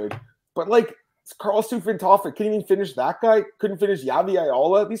pretty good. But like Carl Sufintoffa, couldn't even finish that guy. Couldn't finish Yavi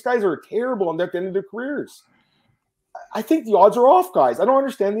Ayala. These guys are terrible on the end of their careers. I think the odds are off, guys. I don't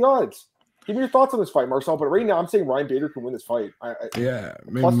understand the odds. Give me your thoughts on this fight, Marcel. But right now, I'm saying Ryan Bader can win this fight.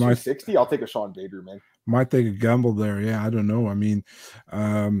 maybe plus 260. I'll take a Sean Bader, man. Might take a gamble there. Yeah, I don't know. I mean,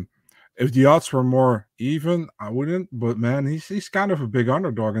 if the odds were more even, I wouldn't. But man, he's kind of a big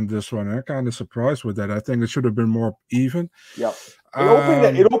underdog in this one. I'm kind of surprised with that. I think it should have been more even. Yep.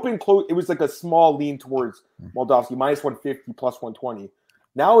 It opened close. It was like a small lean towards Moldavsky, minus 150, plus 120.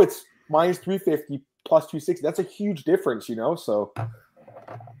 Now it's minus 350, plus 260. That's a huge difference, So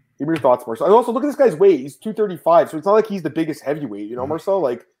give me your thoughts, Marcel. And also, look at this guy's weight. He's 235, so it's not like he's the biggest heavyweight, Marcel.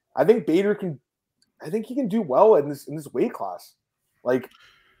 Like, I think Bader he can do well in this weight class. Like,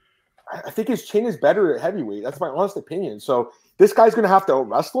 I think his chin is better at heavyweight. That's my honest opinion. So this guy's going to have to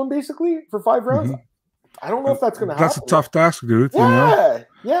out-wrestle him basically for 5 rounds. Mm-hmm. I don't know if that's going to happen. That's a tough task, dude. Yeah,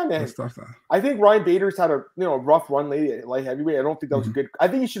 man. That's tough. I think Ryan Bader's had a rough run lately at light heavyweight. I don't think that was good. I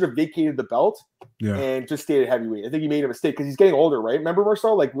think he should have vacated the belt and just stayed at heavyweight. I think he made a mistake because he's getting older, right? Remember,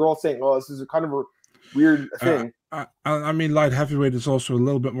 Marcel? Like, we're all saying, oh, this is a kind of a weird thing. I mean, light heavyweight is also a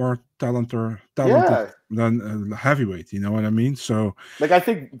little bit more talented than heavyweight. You know what I mean? So, like, I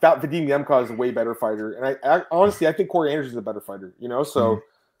think that Vadim Nemkov is a way better fighter, and I honestly, I think Corey Anderson is a better fighter. So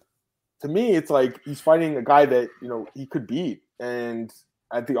to me, it's like he's fighting a guy that he could beat, and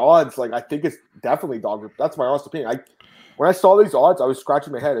at the odds, like, I think it's definitely dog. That's my honest opinion. When I saw these odds, I was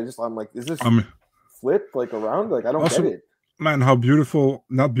scratching my head. I'm like, is this flip like around? Like, I don't get it. Man, how beautiful,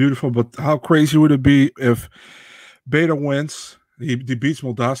 not beautiful, but how crazy would it be if Bader wins, he beats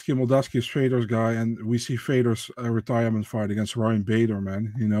Moldavsky. Moldavsky is Fedor's guy, and we see Fedor's retirement fight against Ryan Bader,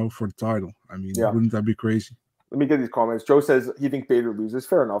 man, for the title. I mean, wouldn't that be crazy? Let me get these comments. Joe says he thinks Bader loses.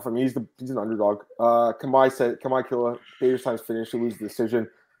 Fair enough. I mean, he's an underdog. Kamai said, Kamai Killa, Bader's time's finished. He loses the decision.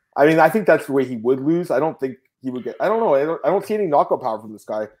 I mean, I think that's the way he would lose. I don't think he would get – I don't know. I don't see any knockout power from this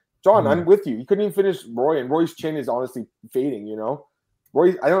guy. John, I'm with you. He couldn't even finish Roy, and Roy's chin is honestly fading.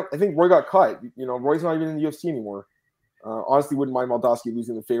 Roy. I think Roy got cut. Roy's not even in the UFC anymore. Honestly, wouldn't mind Moldavsky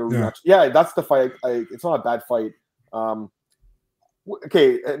losing the Fedor rematch. Yeah, that's the fight. It's not a bad fight.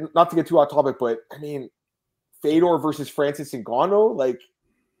 Okay, not to get too off topic, but I mean, Fedor versus Francis Ngannou, like,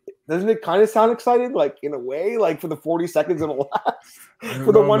 doesn't it kind of sound exciting? Like, in a way, like for the 40 seconds it'll last,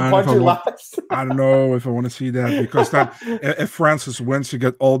 for the one punch it lasts. I don't know if I want to see that, because that if Francis wins, you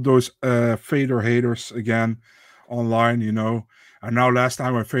get all those Fedor haters again online, And now last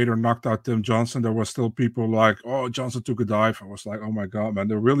time when Fedor knocked out Tim Johnson, there was still people like, "Oh, Johnson took a dive." I was like, "Oh my god, man!"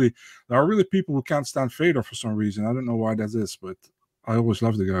 There are really people who can't stand Fedor for some reason. I don't know why that is, but I always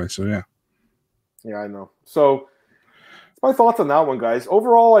love the guy. So yeah. Yeah, I know. So my thoughts on that one, guys.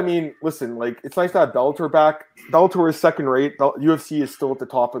 Overall, I mean, listen, like, it's nice to have Bellator back. Bellator is second rate. UFC is still at the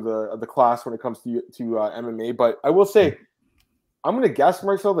top of the class when it comes to MMA. But I will say, I'm going to guess,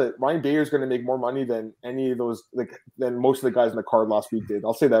 Marcel, that Ryan Bader is going to make more money than any of those, than most of the guys in the card last week did.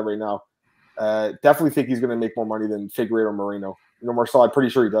 I'll say that right now. Definitely think he's going to make more money than Figueiredo Moreno. Marcel, I'm pretty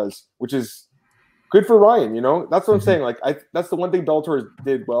sure he does, which is good for Ryan. That's what I'm saying. Like, that's the one thing Bellator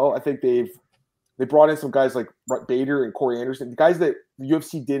did well. I think they brought in some guys like Bader and Corey Anderson, the guys that the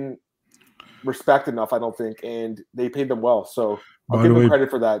UFC didn't respect enough, I don't think, and they paid them well. So I'll give him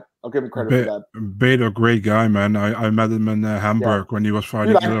credit for that. Bader, great guy, man. I met him in Hamburg when he was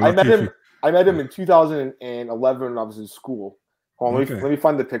fighting. Dude, I met him in 2011 when I was in school. Hold on, let me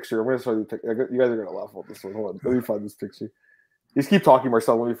find the picture. I'm going to show you the picture. You guys are going to laugh about this one. Hold on. Let me find this picture. Just keep talking,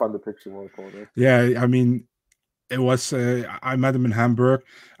 Marcel. Let me find the picture. Yeah, I mean, it was I met him in Hamburg,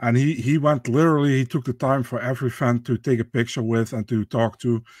 and he went literally. He took the time for every fan to take a picture with and to talk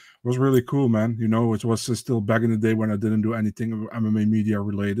to. It was really cool, man. It was still back in the day when I didn't do anything MMA media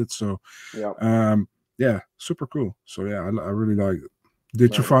related. So yeah, super cool. So yeah, I really like it.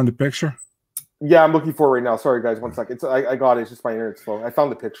 Did you find the picture? Yeah, I'm looking for it right now. Sorry, guys, 1 second. I got it. It's just my internet's slow. I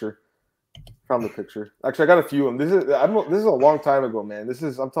found the picture. Actually, I got a few of them. This is a long time ago, man.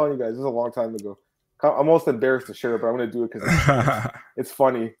 I'm telling you guys, this is a long time ago. I'm almost embarrassed to share it, but I'm going to do it because it's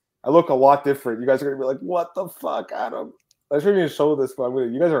funny. I look a lot different. You guys are going to be like, what the fuck, Adam? I shouldn't even show this, but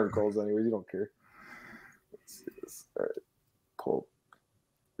you guys aren't girls anyways. You don't care. Let's see this. All right. Cool.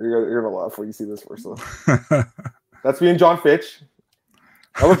 You're going to laugh when you see this first. That's me and John Fitch.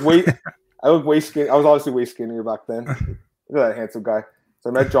 I look way skinny. I was obviously way skinnier back then. Look at that handsome guy. So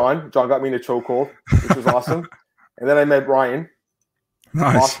I met John. John got me in a chokehold, which was awesome. And then I met Ryan.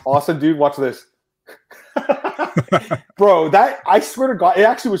 Nice. Awesome dude. Watch this. Bro, that I swear to God, it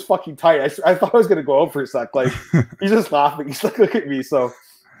actually was fucking tight. I thought I was gonna go out for a sec. Like he's just laughing. He's like, look at me. So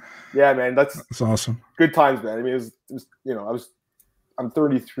yeah, man, that's awesome. Good times, man. I mean, it was I'm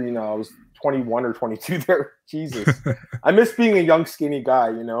 33 now. I was 21 or 22 there. Jesus, I miss being a young, skinny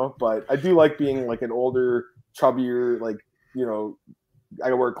guy, But I do like being like an older, chubbier, like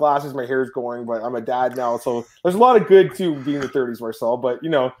I wear glasses, my hair's going, but I'm a dad now, so there's a lot of good to being in the 30s, Marcel. But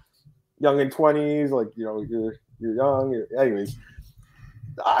young in 20s, like you're young. Anyways,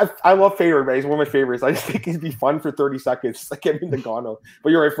 I love favorite, man. He's one of my favorites. I just think it'd be fun for 30 seconds, like getting the Nagano.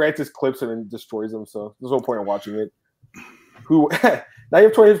 But you're right, Francis clips him and destroys him, so there's no point in watching it. Who now you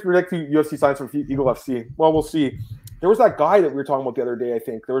have 20 to predict UFC signs from Eagle FC. Well, we'll see. There was that guy that we were talking about the other day. I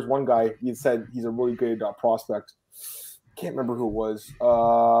think there was one guy. He said he's a really good prospect. Can't remember who it was.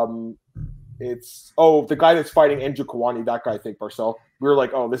 It's the guy that's fighting Andrew Kawani. That guy, I think, Marcel. We were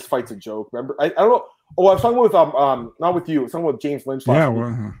like, oh, this fight's a joke. Remember? I don't know. Oh, I was talking with not with you. I was talking with James Lynch last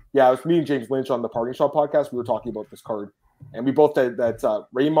week. Yeah, I was meeting James Lynch on the Parting Shot podcast. We were talking about this card, and we both said that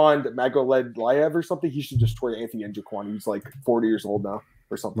Raymond Magoled-Layev or something. He should destroy Anthony Njokwani. He's like 40 years old now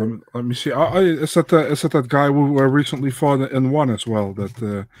or something. Let me see. Is that guy who recently fought and won as well?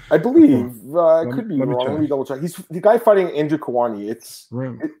 That I believe. I could be wrong. Let me double check. He's the guy fighting Andrew Kawani.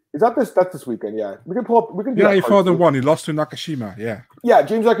 Is that this weekend? Yeah, we can pull up. We can. Yeah, he fought and won. He lost to Nakashima. Yeah. Yeah,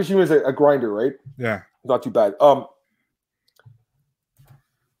 James Nakashima is a grinder, right? Yeah, not too bad. I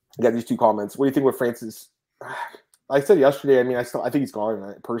got these two comments. What do you think with Francis? I said yesterday. I mean, I think he's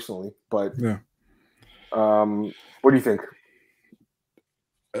gone personally, but yeah. What do you think?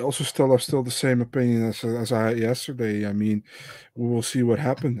 I also still the same opinion as I had yesterday. I mean, we will see what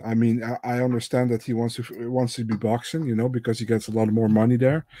happens. I mean, I understand that he wants to be boxing, because he gets a lot more money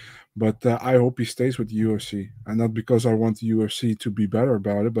there. But I hope he stays with the UFC, and not because I want the UFC to be better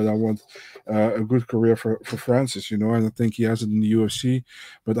about it, but I want a good career for Francis, and I think he has it in the UFC.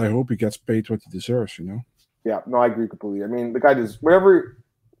 But I hope he gets paid what he deserves, Yeah, no, I agree completely. I mean, the guy does wherever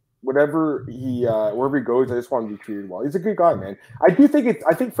he wherever he goes, I just want him to be treated well. He's a good guy, man. I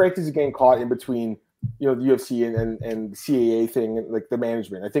think Francis is getting caught in between, the UFC and the CAA thing, and like the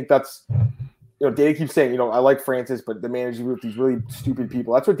management. I think that's, Dana keeps saying, I like Francis, but the management with these really stupid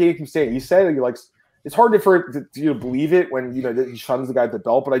people. That's what Dana keeps saying. He said he likes. It's hard to believe it when he shuns the guy at the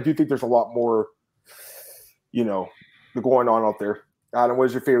belt, but I do think there's a lot more, going on out there. Adam, what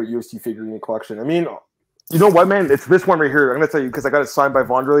is your favorite UFC figurine collection? I mean, you know what, man? It's this one right here. I'm going to tell you because I got it signed by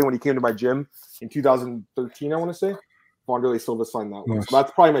Vonderlei when he came to my gym in 2013, I want to say. Vonderlei Silva signed that one. Nice. So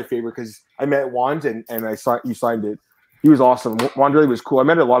that's probably my favorite because I met Wand and he signed it. He was awesome. Vonderlei was cool. I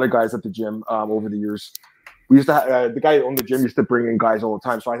met a lot of guys at the gym over the years. We used to have, the guy who owned the gym used to bring in guys all the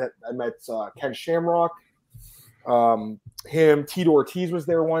time. So I met Ken Shamrock, him, Tito Ortiz was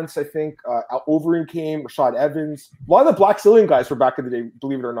there once, I think. Overeem came, Rashad Evans. A lot of the Black Zillion guys were back in the day,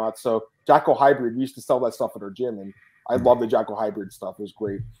 believe it or not. So Jacko Hybrid, we used to sell that stuff at our gym, and I love the Jacko Hybrid stuff. It was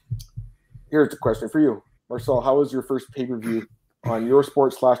great. Here's the question for you, Marcel. How was your first pay-per-view on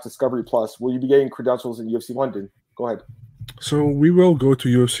Eurosport/Discovery Plus? Will you be getting credentials in UFC London? Go ahead. So we will go to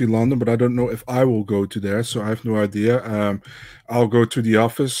UFC London, but I don't know if I will go to there, so I have no idea. I'll go to the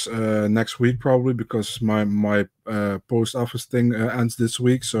office next week probably because my post office thing ends this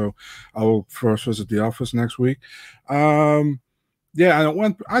week, so I will first visit the office next week. Yeah,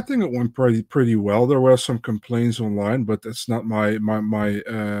 and I think it went pretty well. There were some complaints online, but it's not my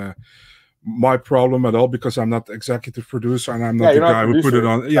problem at all because I'm not the executive producer and I'm not the guy who put it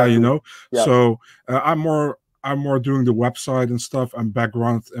on. Yeah, Yeah. So I'm more doing the website and stuff and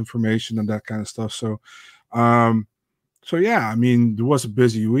background information and that kind of stuff. So, yeah, I mean, it was a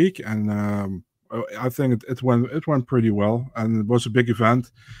busy week and I think it went pretty well and it was a big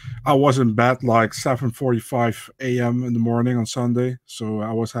event. I was in bed like 7:45 a.m. in the morning on Sunday, so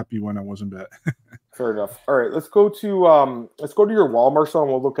I was happy when I was in bed. Fair enough. All right, let's go to your wall, Marcel,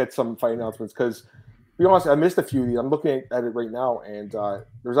 and we'll look at some fight announcements because. To be honest, I missed a few of these. I'm looking at it right now, and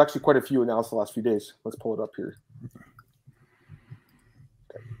there's actually quite a few announced the last few days. Let's pull it up here.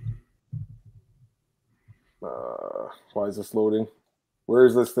 Okay. Why is this loading? Where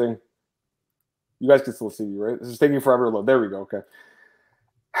is this thing? You guys can still see me, right? This is taking forever to load. There we go. Okay.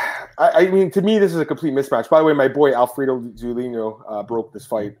 I mean, to me, this is a complete mismatch. By the way, my boy Alfredo Zulino broke this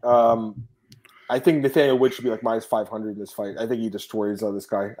fight. I think Nathaniel Wood should be like minus 500 in this fight. I think he destroys this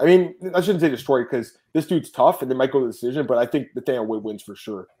guy. I mean, I shouldn't say destroy because this dude's tough and they might go to the decision, but I think Nathaniel Wood wins for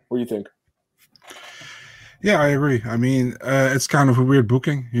sure. What do you think? Yeah, I agree. I mean, it's kind of a weird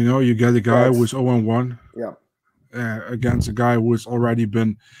booking. You get a guy who's 0-1 against a guy who's already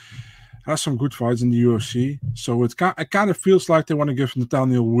been has some good fights in the UFC. So it kind of feels like they want to give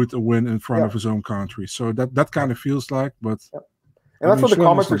Nathaniel Wood a win in front of his own country. So that kind of feels like, but. And that's what the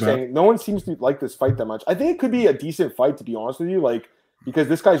comments are saying. No one seems to like this fight that much. I think it could be a decent fight, to be honest with you, like because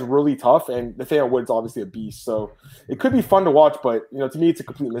this guy's really tough, and Nathaniel Wood's obviously a beast. So it could be fun to watch, but to me, it's a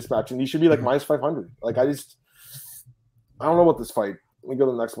complete mismatch, and he should be like minus 500. Like I don't know about this fight. Let me go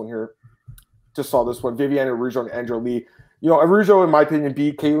to the next one here. Just saw this one: Viviane Araújo and Andrew Lee. Araújo, in my opinion,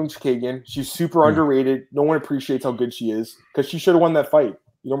 beat Katlyn Chookagian. She's super underrated. No one appreciates how good she is because she should have won that fight.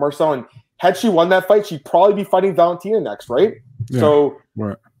 Marcel, and had she won that fight, she'd probably be fighting Valentina next, right? Yeah, so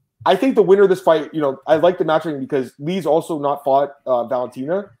I think the winner of this fight, I like the matching because Lee's also not fought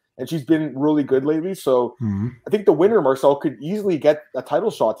Valentina, and she's been really good lately. So I think the winner, Marcel, could easily get a title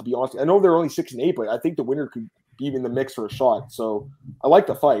shot, to be honest. I know they're only 6-8, but I think the winner could be in the mix for a shot. So I like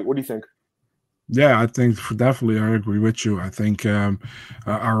the fight. What do you think? Yeah, I think definitely I agree with you. I think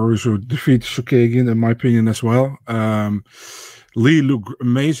Araújo defeated Chookagian, in my opinion, as well. Lee looked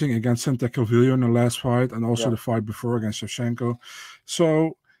amazing against Cynthia Calvillo in the last fight, and also the fight before against Shevchenko.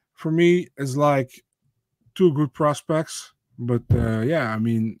 So for me, it's like two good prospects. But I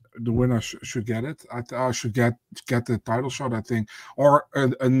mean, the winner should get it. I should get the title shot, I think, or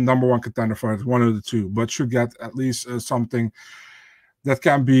a number one contender fight, one of the two. But should get at least something that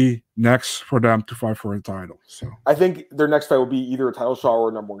can be next for them to fight for a title. So I think their next fight will be either a title shot or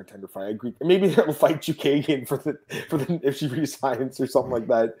a number one contender fight. I agree. Maybe they'll fight Chookagian for the if she resigns or something like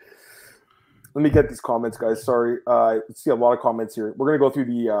that. Let me get these comments, guys. Sorry, let's see a lot of comments here. We're gonna go through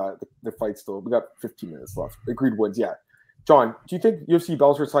the fight still. We got 15 minutes left. Agreed wins, yeah. John, do you think UFC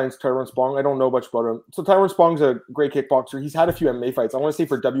Bellator signs Tyrone Spong? I don't know much about him. So Tyrone Spong's a great kickboxer. He's had a few MMA fights. I want to say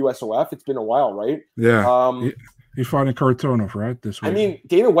for WSOF, it's been a while, right? Yeah. He fought in Kharitonov, right? This week. I mean,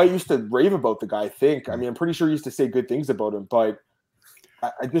 Dana White used to rave about the guy, I think. I mean, I'm pretty sure he used to say good things about him, but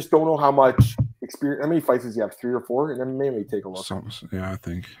I just don't know how much experience. How many fights does he have? 3 or 4? And then maybe take a look. I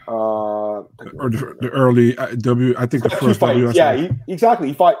think. Or the early I think the first fight. Yeah, exactly.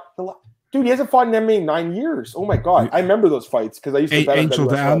 He fought. Dude, he hasn't fought in MMA in 9 years. Oh my god, I remember those fights because I used to bet Angel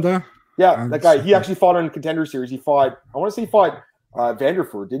de Anda. Yeah, that guy. He actually fought on Contender Series. He fought. I want to say he fought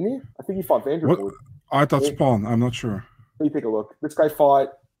Vanderford, didn't he? I think he fought Vanderford. I thought Spawn. I'm not sure. Let me take a look. This guy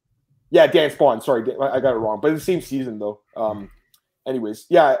fought. Yeah, Dan Spawn. Sorry, I got it wrong. But it's the same season though. Anyways,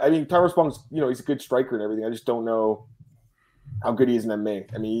 yeah. I mean, Tyrone Spawn's he's a good striker and everything. I just don't know how good he is in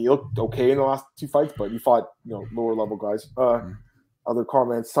MMA. I mean, he looked okay in the last 2 fights, but he fought lower level guys. Other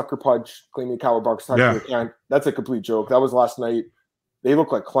comments: Sucker Punch claiming Cowher Bucks. Yeah, that's a complete joke. That was last night. They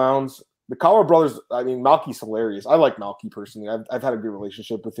look like clowns. The Cowher brothers. I mean, Malky's hilarious. I like Malky personally. I've had a good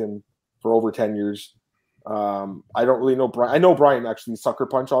relationship with him for over 10 years. I don't really know Brian. I know Brian actually, Sucker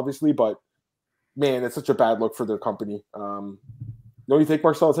Punch, obviously, but man, it's such a bad look for their company. Don't you think,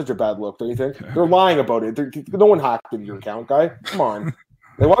 Marcel? It's such a bad look, don't you think? They're lying about it. No one hacked into your account, guy. Come on.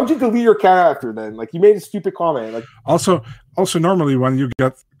 Like, why would you delete your account after then? Like, you made a stupid comment. Like, also, normally when you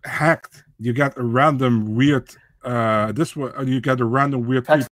get hacked, you get a random weird. You get a random weird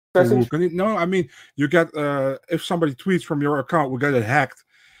text message. No, I mean you get if somebody tweets from your account, we get it hacked.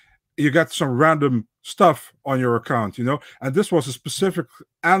 You get some random stuff on your account, and this was a specific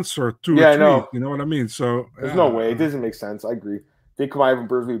answer to a tweet. No. You know what I mean? So there's no way. It doesn't make sense. I agree. I think Kamaev and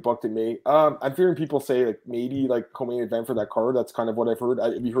Bursley booked it May. I'm hearing people say like maybe like co-main event for that card. That's kind of what I've heard.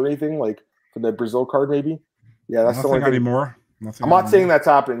 Have you heard anything like for the Brazil card? Maybe. Yeah, that's nothing anymore. I'm not saying that's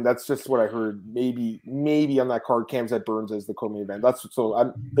happening. That's just what I heard. Maybe on that card, Khamzat Burns as the co-main event. That's so.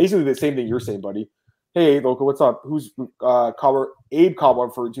 I'm basically the same thing you're saying, buddy. Hey, Loco, what's up? Who's Abe Caldwell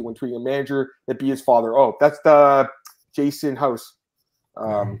referred to when tweeting a manager that be his father? Oh, that's the Jason House.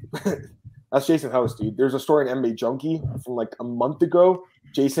 That's Jason House, dude. There's a story in MMA Junkie from like a month ago.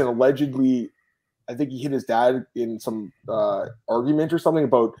 Jason allegedly, I think he hit his dad in some argument or something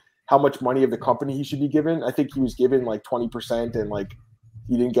about how much money of the company he should be given. I think he was given like 20% and like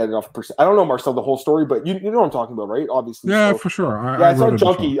he didn't get enough percent. I don't know, Marcel, the whole story, but you know what I'm talking about, right? Obviously. Yeah, for sure. It's on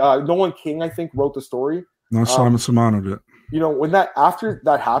Junkie. Nolan King, I think, wrote the story. No, Simon Simano did. When after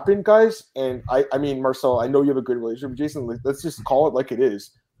that happened, guys, and I mean, Marcel, I know you have a good relationship with Jason. Let's just call it like it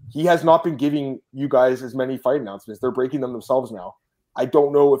is. He has not been giving you guys as many fight announcements. They're breaking them themselves now. I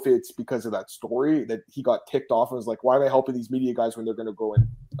don't know if it's because of that story that he got ticked off and was like, why am I helping these media guys when they're going to go in?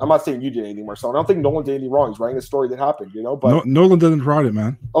 I'm not saying you did anything, Marcel. I don't think Nolan did anything wrong. He's writing a story that happened, But Nolan didn't write it,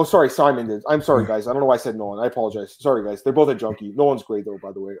 man. Oh, sorry. Simon did. I'm sorry, guys. I don't know why I said Nolan. I apologize. Sorry, guys. They're both a junkie. Nolan's great, though,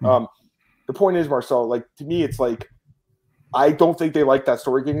 by the way. The point is, Marcel, like, to me, it's like, I don't think they like that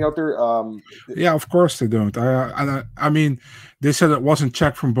story getting out there. Yeah, of course they don't. I mean, they said it wasn't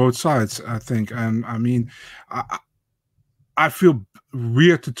checked from both sides, I think. And I mean, I feel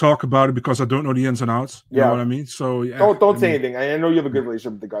weird to talk about it because I don't know the ins and outs. You know what I mean? So yeah, don't say anything. I know you have a good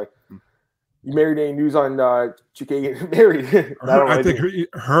relationship with the guy. You married? Any news on Chike getting married? I think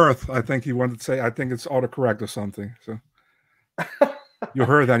Hearth. I think he wanted to say. I think it's autocorrect or something. So you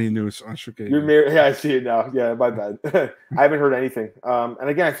heard any news on Chike? You're married? Yeah, I see it now. Yeah, my bad. I haven't heard anything. And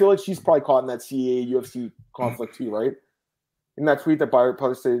again, I feel like she's probably caught in that CAA UFC conflict too, right? In that tweet that Byron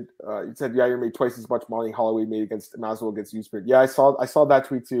posted, he said Yair made twice as much money Holloway made against Masvidal against Usman. Yeah, I saw that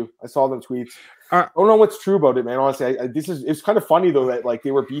tweet too. I saw them tweets. I don't know what's true about it, man. Honestly, it's kind of funny though that like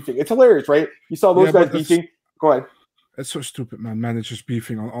they were beefing. It's hilarious, right? You saw those guys beefing. Go ahead. It's so stupid, man. Managers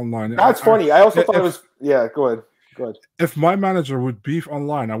beefing online. That's funny. I also thought it was. Yeah, go ahead. Go ahead. If my manager would beef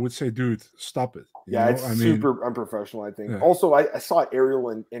online, I would say, dude, stop it. It's super unprofessional, I think. Yeah. Also, I saw Ariel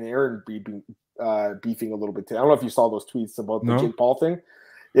and Aaron beefing a little bit today. I don't know if you saw those tweets about the Jake Paul thing.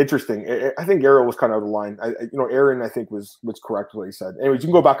 Interesting. I think Ariel was kind of out of line. Aaron, I think, was correct what he said. Anyways, you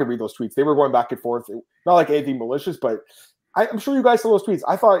can go back and read those tweets. They were going back and forth. Not like anything malicious, but I'm sure you guys saw those tweets.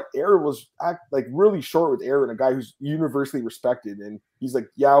 I thought Aaron was like really short with Aaron, a guy who's universally respected. And he's like,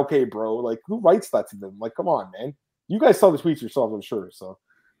 yeah, okay, bro. Like, who writes that to them? Like, come on, man. You guys saw the tweets yourselves, I'm sure. So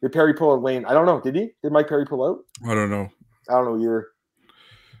did Perry pull out Lane? I don't know. Did he? Did Mike Perry pull out? I don't know. I don't know either.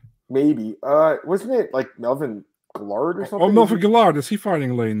 Maybe. Wasn't it like Melvin Gillard or something? Oh, Melvin Gillard. Is he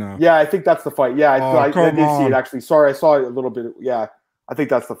fighting Lane now? Yeah, I think that's the fight. Yeah, I did see it actually. Sorry, I saw it a little bit. Yeah, I think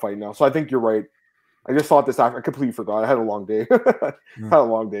that's the fight now. So I think you're right. I just saw it this afternoon. I completely forgot. I had a long day. Had a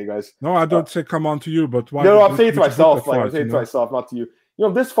long day, guys. No, I don't say come on to you, but why? No, I'm saying it to myself. Like, I'm saying it to myself, not to you.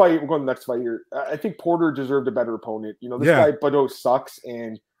 This fight, we're going to the next fight here. I think Porter deserved a better opponent. This guy, Bado, sucks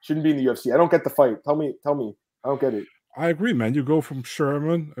and shouldn't be in the UFC. I don't get the fight. Tell me. I don't get it. I agree, man. You go from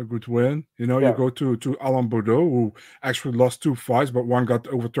Sherman, a good win. You go to Alan Bordeaux, who actually lost 2 fights, but one got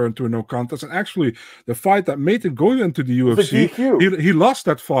overturned to a no contest. And actually, the fight that made him go into the UFC, he lost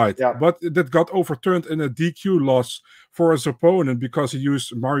that fight, but that got overturned in a DQ loss for his opponent because he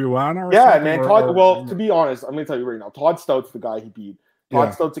used marijuana. To be honest, I'm going to tell you right now, Todd Stout's the guy he beat.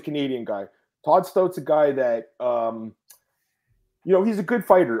 Todd Stout's a Canadian guy. Todd Stout's a guy that, he's a good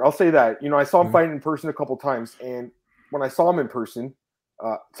fighter. I'll say that. I saw him fight in person a couple times, and when I saw him in person,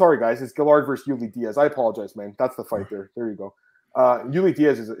 sorry guys, it's Gillard versus Yuli Diaz. I apologize, man. That's the fight there. There you go. Yuli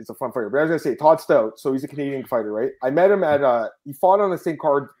Diaz is a fun fighter. But I was gonna say Todd Stout. So he's a Canadian fighter, right? I met him at he fought on the same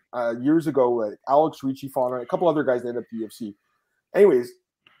card years ago. Alex Ricci fought on a couple other guys that ended up the UFC. Anyways,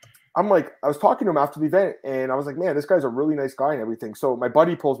 I was talking to him after the event, and I was like, man, this guy's a really nice guy and everything. So my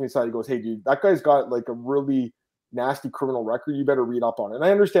buddy pulls me aside. He goes, hey, dude, that guy's got like a really nasty criminal record. You better read up on it. And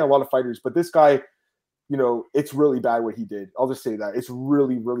I understand a lot of fighters, but this guy, it's really bad what he did. I'll just say that. It's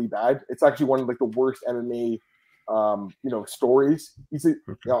really, really bad. It's actually one of like the worst MMA, stories.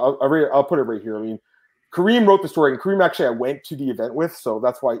 I'll put it right here. I mean, Kareem wrote the story, and Kareem actually I went to the event with, so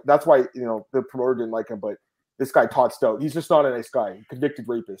that's why the promoter didn't like him. But this guy Todd Stout, he's just not a nice guy. Convicted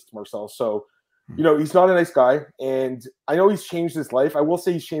rapist, Marcel. So, he's not a nice guy, and I know he's changed his life. I will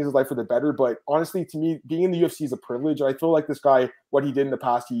say he's changed his life for the better. But honestly, to me, being in the UFC is a privilege. And I feel like this guy, what he did in the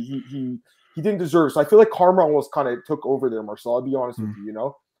past, he didn't deserve. So I feel like karma almost kind of took over there, Marcel. I'll be honest with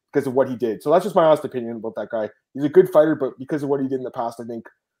you, because of what he did. So that's just my honest opinion about that guy. He's a good fighter, but because of what he did in the past, I think,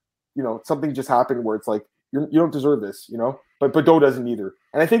 something just happened where it's like, you don't deserve this, But Bado doesn't either.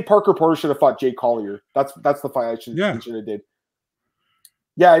 And I think Parker Porter should have fought Jake Collier. That's the fight I should have did.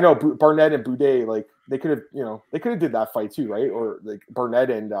 Yeah, I know. Barnett and Boudet, like, they could have did that fight too, right? Or like Barnett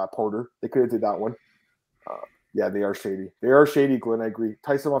and Porter, they could have did that one. Yeah, they are shady. They are shady, Glenn. I agree.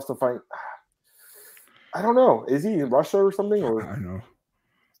 Tyson wants to fight. I don't know. Is he in Russia or something? Or I know.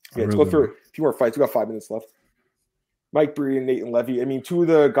 Yeah, let's go through a few more fights. We got 5 minutes left. Mike Bree and Nathan Levy. I mean, 2 of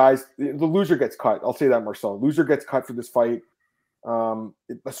the guys. The loser gets cut. I'll say that, Marcel. Loser gets cut for this fight. A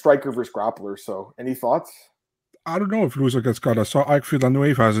striker versus grappler. So, any thoughts? I don't know if loser gets cut. I saw Ike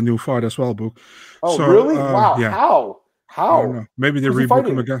Villanueva has a new fight as well, Book. Oh, so, really? Wow. Yeah. How? I don't know. Maybe they rebook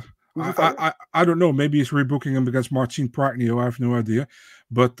him again. I don't know. Maybe he's rebooking him against Marcin Prachnio. I have no idea.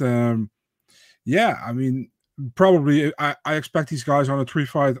 But yeah, I mean, probably I expect these guys on a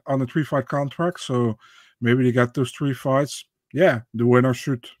 3-fight contract. So maybe they got those 3 fights. Yeah, the winner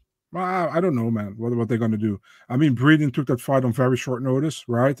should. I don't know, man. What they're going to do? I mean, Breeden took that fight on very short notice,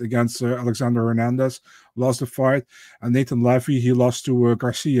 right? Against Alexander Hernandez, lost the fight, and Nathan Levy, he lost to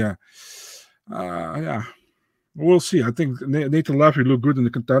Garcia. Yeah. We'll see. I think Nathan Levy looked good in the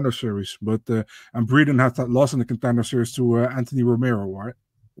Contender Series, but and Breeden had that loss in the Contender Series to Anthony Romero, right?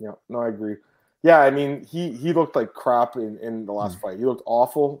 Yeah, no, I agree. Yeah, I mean, he looked like crap in the last fight. He looked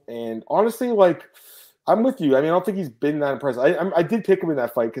awful, and honestly, like, I'm with you. I mean, I don't think he's been that impressive. I did pick him in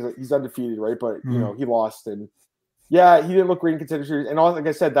that fight because he's undefeated, right? But he lost, and Yeah, he didn't look great in Contender Series. And like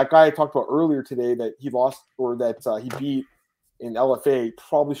I said, that guy I talked about earlier today that he lost or that he beat in LFA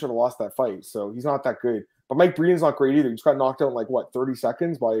probably should have lost that fight. So he's not that good. But Mike Breen's not great either. He just got knocked out in like, what, 30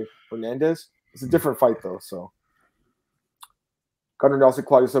 seconds by Hernandez? It's a different fight, though. So Gunnar Nelson,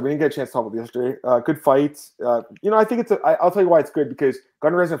 Claudio. So we didn't get a chance to talk about yesterday. Good fights. I think I'll tell you why it's good, because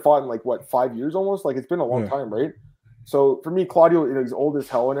Gunnar hasn't fought in like, what, 5 years almost? Like, it's been a long time, right? So for me, Claudio, he's old as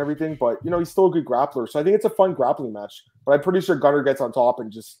hell and everything, but he's still a good grappler. So I think it's a fun grappling match. But I'm pretty sure Gunnar gets on top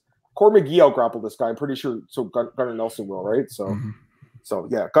and just Core McGee out grapple this guy. I'm pretty sure. So Gunnar Nelson will, right? So, so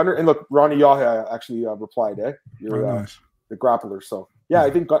yeah, Gunnar, and look, Ronnie Yahya actually replied, you're nice. The grappler. So yeah,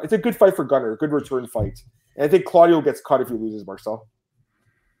 I think it's a good fight for Gunnar, a good return fight. And I think Claudio gets cut if he loses, Marcel,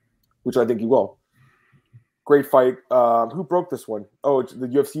 which I think he will. Great fight. Who broke this one? Oh, the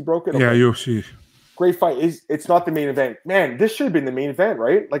UFC broke it. Okay. Yeah, UFC. Great fight. It's not the main event. Man, this should have been the main event,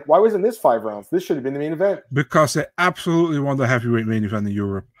 right? Like, why wasn't this 5 rounds? This should have been the main event. Because they absolutely want the heavyweight main event in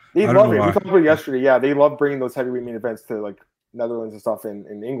Europe. They love it. We talked about it yesterday. Yeah, they love bringing those heavyweight main events to like Netherlands and stuff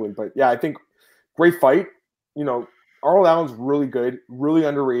in England. But yeah, I think great fight. Arnold Allen's really good, really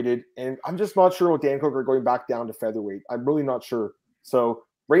underrated. And I'm just not sure with Dan Hooker going back down to featherweight. I'm really not sure. So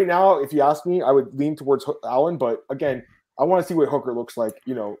right now, if you ask me, I would lean towards Allen. But again, I want to see what Hooker looks like,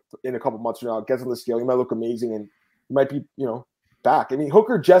 in a couple months from now. Gets on the scale. He might look amazing and he might be, back. I mean,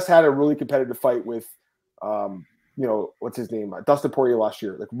 Hooker just had a really competitive fight with, what's his name? Dustin Poirier last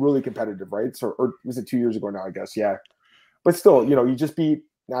year. Like, really competitive, right? So, or was it 2 years ago now, I guess? Yeah. But still, you just beat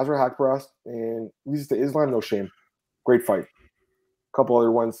Nasrat Haqparast and loses to Islam. No shame. Great fight. A couple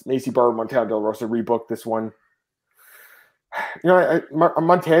other ones. Macy Barber, Montana Del Rosa rebooked this one.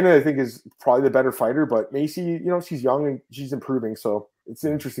 Montana, I think, is probably the better fighter, but Macy, she's young and she's improving, so it's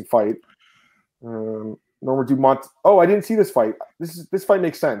an interesting fight. Norma Dumont. Oh, I didn't see this fight. This fight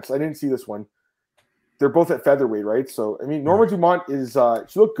makes sense. I didn't see this one. They're both at featherweight, right? So, I mean, Norma Dumont is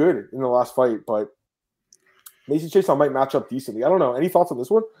she looked good in the last fight, but Macy Chiasson might match up decently. I don't know. Any thoughts on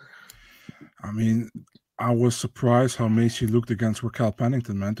this one? I mean, I was surprised how Macy looked against Raquel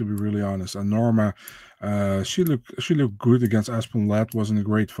Pennington, man, to be really honest. And Norma, she looked good against Aspen Ladd. Wasn't a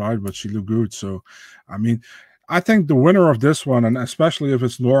great fight, but she looked good. So, I mean, I think the winner of this one, and especially if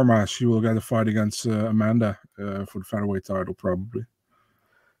it's Norma, she will get a fight against Amanda for the featherweight title, probably.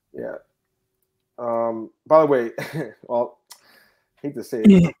 Yeah. By the way, well, I hate to say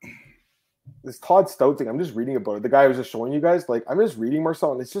it, this Todd Stout thing, I'm just reading about it. The guy I was just showing you guys, like, I'm just reading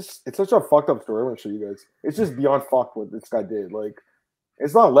Marcel, and it's such a fucked up story. I'm going to show you guys. It's just beyond fucked what this guy did. Like,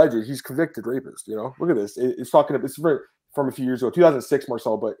 it's not alleged. He's convicted rapist, Look at this. It's talking about, this is from a few years ago, 2006,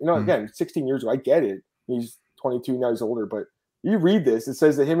 Marcel, but, again, 16 years ago, I get it. He's 22, now he's older, but you read this, it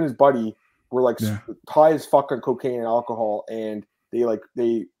says that him and his buddy were, like, high as fuck on cocaine and alcohol, and they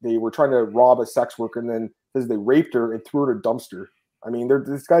were trying to rob a sex worker, and then says they raped her and threw her in a dumpster. I mean,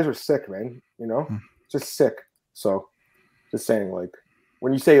 these guys are sick, man. Just sick. So, just saying, like,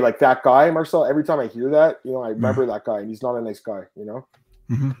 when you say like that guy, Marcel, every time I hear that, I remember that guy, and he's not a nice guy.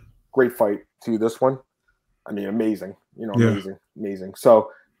 Great fight too. This one, I mean, amazing. Amazing.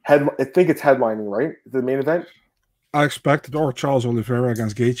 So, I think it's headlining, right? The main event. I expected or Charles Oliveira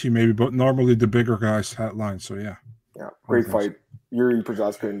against Gaethje, maybe, but normally the bigger guys headline. So yeah. Yeah, great fight. Yuri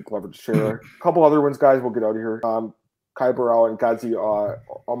Prochazka and Glover Teixeira. A couple other ones, guys. We'll get out of here. Kai Burrell and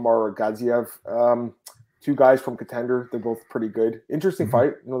Omar Gadziev. Two guys from Contender. They're both pretty good. Interesting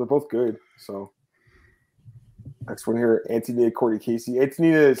fight. They're both good. So next one here, Antonina Courtney Casey.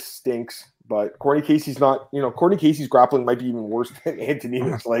 Antonina stinks, but Courtney Casey's not. Courtney Casey's grappling might be even worse than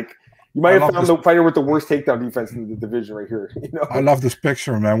Antonina's. Like, you might have found the fighter with the worst takedown defense in the division right here. I love this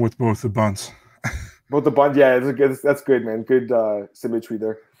picture, man, with both the buns. Both the buns, yeah, that's good, man. Good symmetry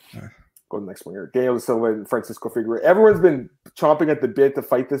there. Yeah. Go to the next one here. Daniel Silva and Francisco Figueiredo. Everyone's been chomping at the bit to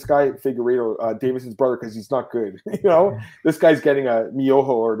fight this guy, Figueiredo, Davidson's brother, because he's not good. This guy's getting a Miojo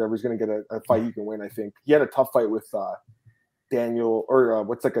or whatever. He's going to get a fight he can win, I think. He had a tough fight with Daniel, or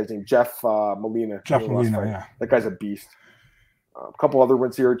what's that guy's name? Jeff Molina. Jeff Molina, yeah. That guy's a beast. A couple other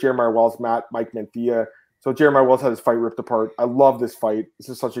ones here. Jeremiah Wells, Mike Menthia. So Jeremiah Wells had his fight ripped apart. I love this fight. This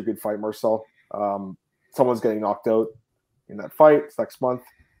is such a good fight, Marcel. Someone's getting knocked out in that fight. It's next month.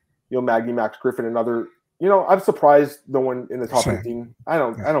 Magny, Max Griffin, another. I'm surprised no one in the top 15. I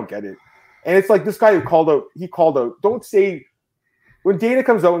don't get it. And it's like this guy who called out. Don't say when Dana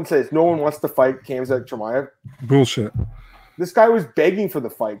comes out and says no one wants to fight Khamzat Chimaev. Bullshit. This guy was begging for the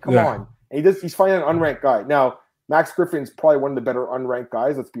fight. Come on. And he's fighting an unranked guy. Now, Max Griffin's probably one of the better unranked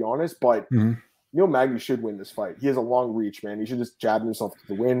guys, let's be honest, but Magny should win this fight. He has a long reach, man. He should just jab himself to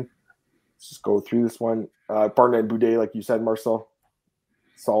the win. Let's just go through this one. Barnett and Boudet, like you said, Marcel.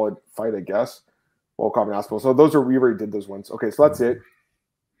 Solid fight, I guess. Well, common hospital. So those are, we already did those ones. Okay, so that's it.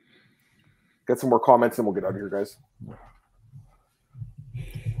 Get some more comments and we'll get out of here, guys.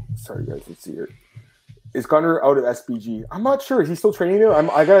 Sorry, guys. Let's see here. Is Gunnar out of SBG? I'm not sure. Is he still training there?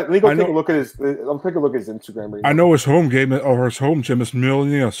 Let me go take a look at his. I'll take a look at his Instagram right now. I know his home game or his home gym is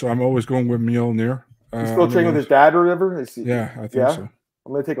Mjolnir, so I'm always going with Mjolnir. He's still training with his dad or whatever? Yeah, I think so.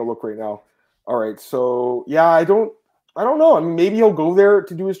 I'm gonna take a look right now. All right, so yeah, I don't know. I mean, maybe he'll go there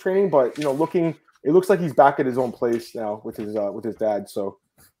to do his training, but it looks like he's back at his own place now with his dad. So,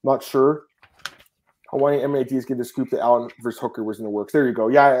 not sure. Hawaiian MADs give the scoop that Allen versus Hooker was in the works. There you go.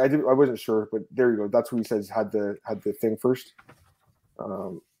 Yeah, I wasn't sure, but there you go. That's what he says had the thing first.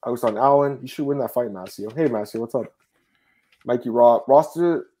 I was on Allen. You should win that fight, Masio. Hey, Masio, what's up? Mikey Ross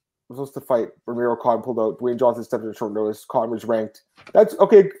was supposed to fight. Ramiro Cotton pulled out. Dwayne Johnson stepped in short notice. Cotton was ranked. That's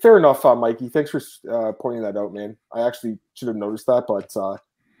okay. Fair enough, Mikey. Thanks for pointing that out, man. I actually should have noticed that, but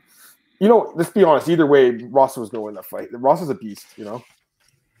let's be honest. Either way, Ross was going to win that fight. Ross is a beast,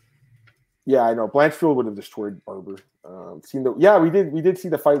 Yeah, I know. Blanchfield would have destroyed Barber. We did see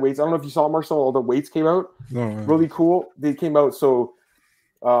the fight weights. I don't know if you saw, Marcel. All the weights came out. No, really cool. They came out. So,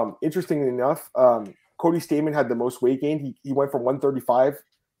 interestingly enough, Cody Stamen had the most weight gained. He went from 135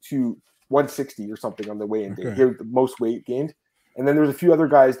 to 160 or something on the weigh-in day. He had the most weight gained. And then there's a few other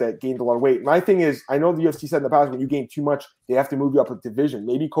guys that gained a lot of weight. My thing is, I know the UFC said in the past, when you gain too much, they have to move you up a division.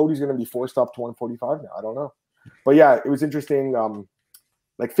 Maybe Cody's going to be forced up to 145 now. I don't know. But yeah, it was interesting.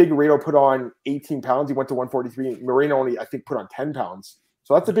 Like Figueiredo put on 18 pounds. He went to 143. Moreno only, I think, put on 10 pounds.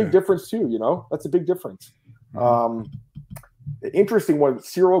 So that's a big difference too, That's a big difference. The interesting one,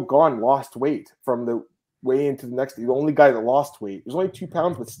 Cyril Gahn lost weight from the way into the next. The only guy that lost weight. It was only 2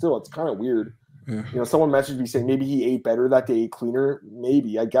 pounds, but still, it's kind of weird. Yeah. Someone messaged me saying maybe he ate better that day, ate cleaner.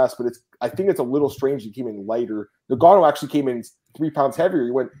 Maybe, I guess. But I think it's a little strange he came in lighter. Nagano actually came in 3 pounds heavier.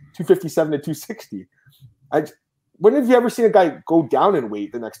 He went 257 to 260. When have you ever seen a guy go down in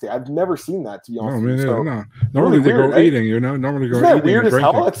weight the next day? I've never seen that, to be honest. No. Normally they go eating, Normally go eating. Isn't that weird as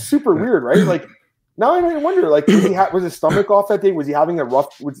hell? That's super weird, right? Like, now I wonder, like, was his stomach off that day? Was he having a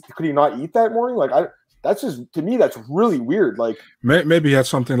rough? Could he not eat that morning? Like, that's just, to me, that's really weird. Like, maybe he had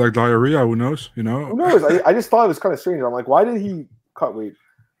something like diarrhea. Who knows? Who knows? I just thought it was kind of strange. I'm like, why did he cut weight?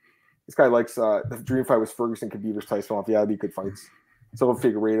 This guy likes the dream fight was Ferguson, Khabib, Tyson off. Yeah, that'd be good fights. So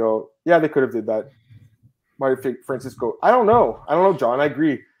Figueiredo, yeah, they could have did that. Francisco, I don't know, John. I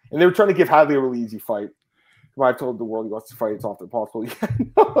agree. And they were trying to give Hadley a really easy fight. Well, I've told the world he wants to fight. It's often possible. Yeah,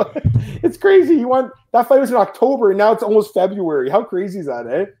 it's crazy. That fight was in October, and now it's almost February. How crazy is that,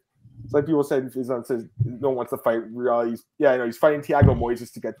 eh? It's like people said, Fizan says no one wants to fight. He's fighting Thiago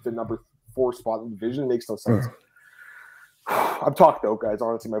Moises to get the number 4 spot in the division. It makes no sense. I'm talked out, guys.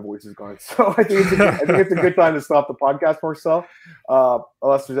 Honestly, my voice is gone. So I think it's a good time to stop the podcast, Marcel.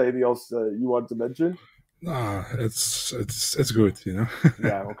 Unless there's anything else you want to mention. It's good, Yeah,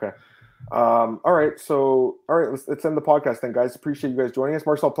 okay. All right, let's end the podcast then, guys. Appreciate you guys joining us.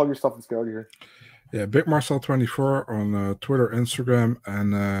 Marcel, plug your stuff. Let's get out of here. Yeah, Big Marcel24 on Twitter, Instagram,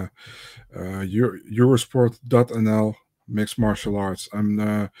 and Eurosport.nl mixed martial arts.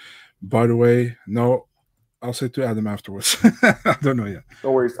 By the way, no, I'll say to Adam afterwards. I don't know yet.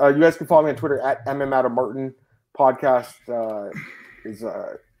 No worries. You guys can follow me on Twitter at MMAdamMartin. Podcast is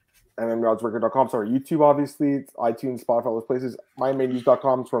MMAOBsrecord.com. Sorry, YouTube, obviously. It's iTunes, Spotify, all those places.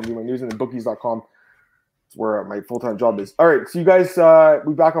 MyMainNews.com is where I'm doing my news, and then Bookies.com is where my full-time job is. All right, so you guys, we'll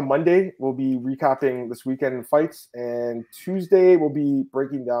be back on Monday. We'll be recapping this weekend fights, and Tuesday we'll be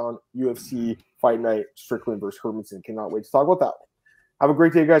breaking down UFC Fight Night, Strickland versus Hermanson. Cannot wait to talk about that. Have a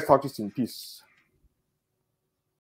great day, guys. Talk to you soon. Peace.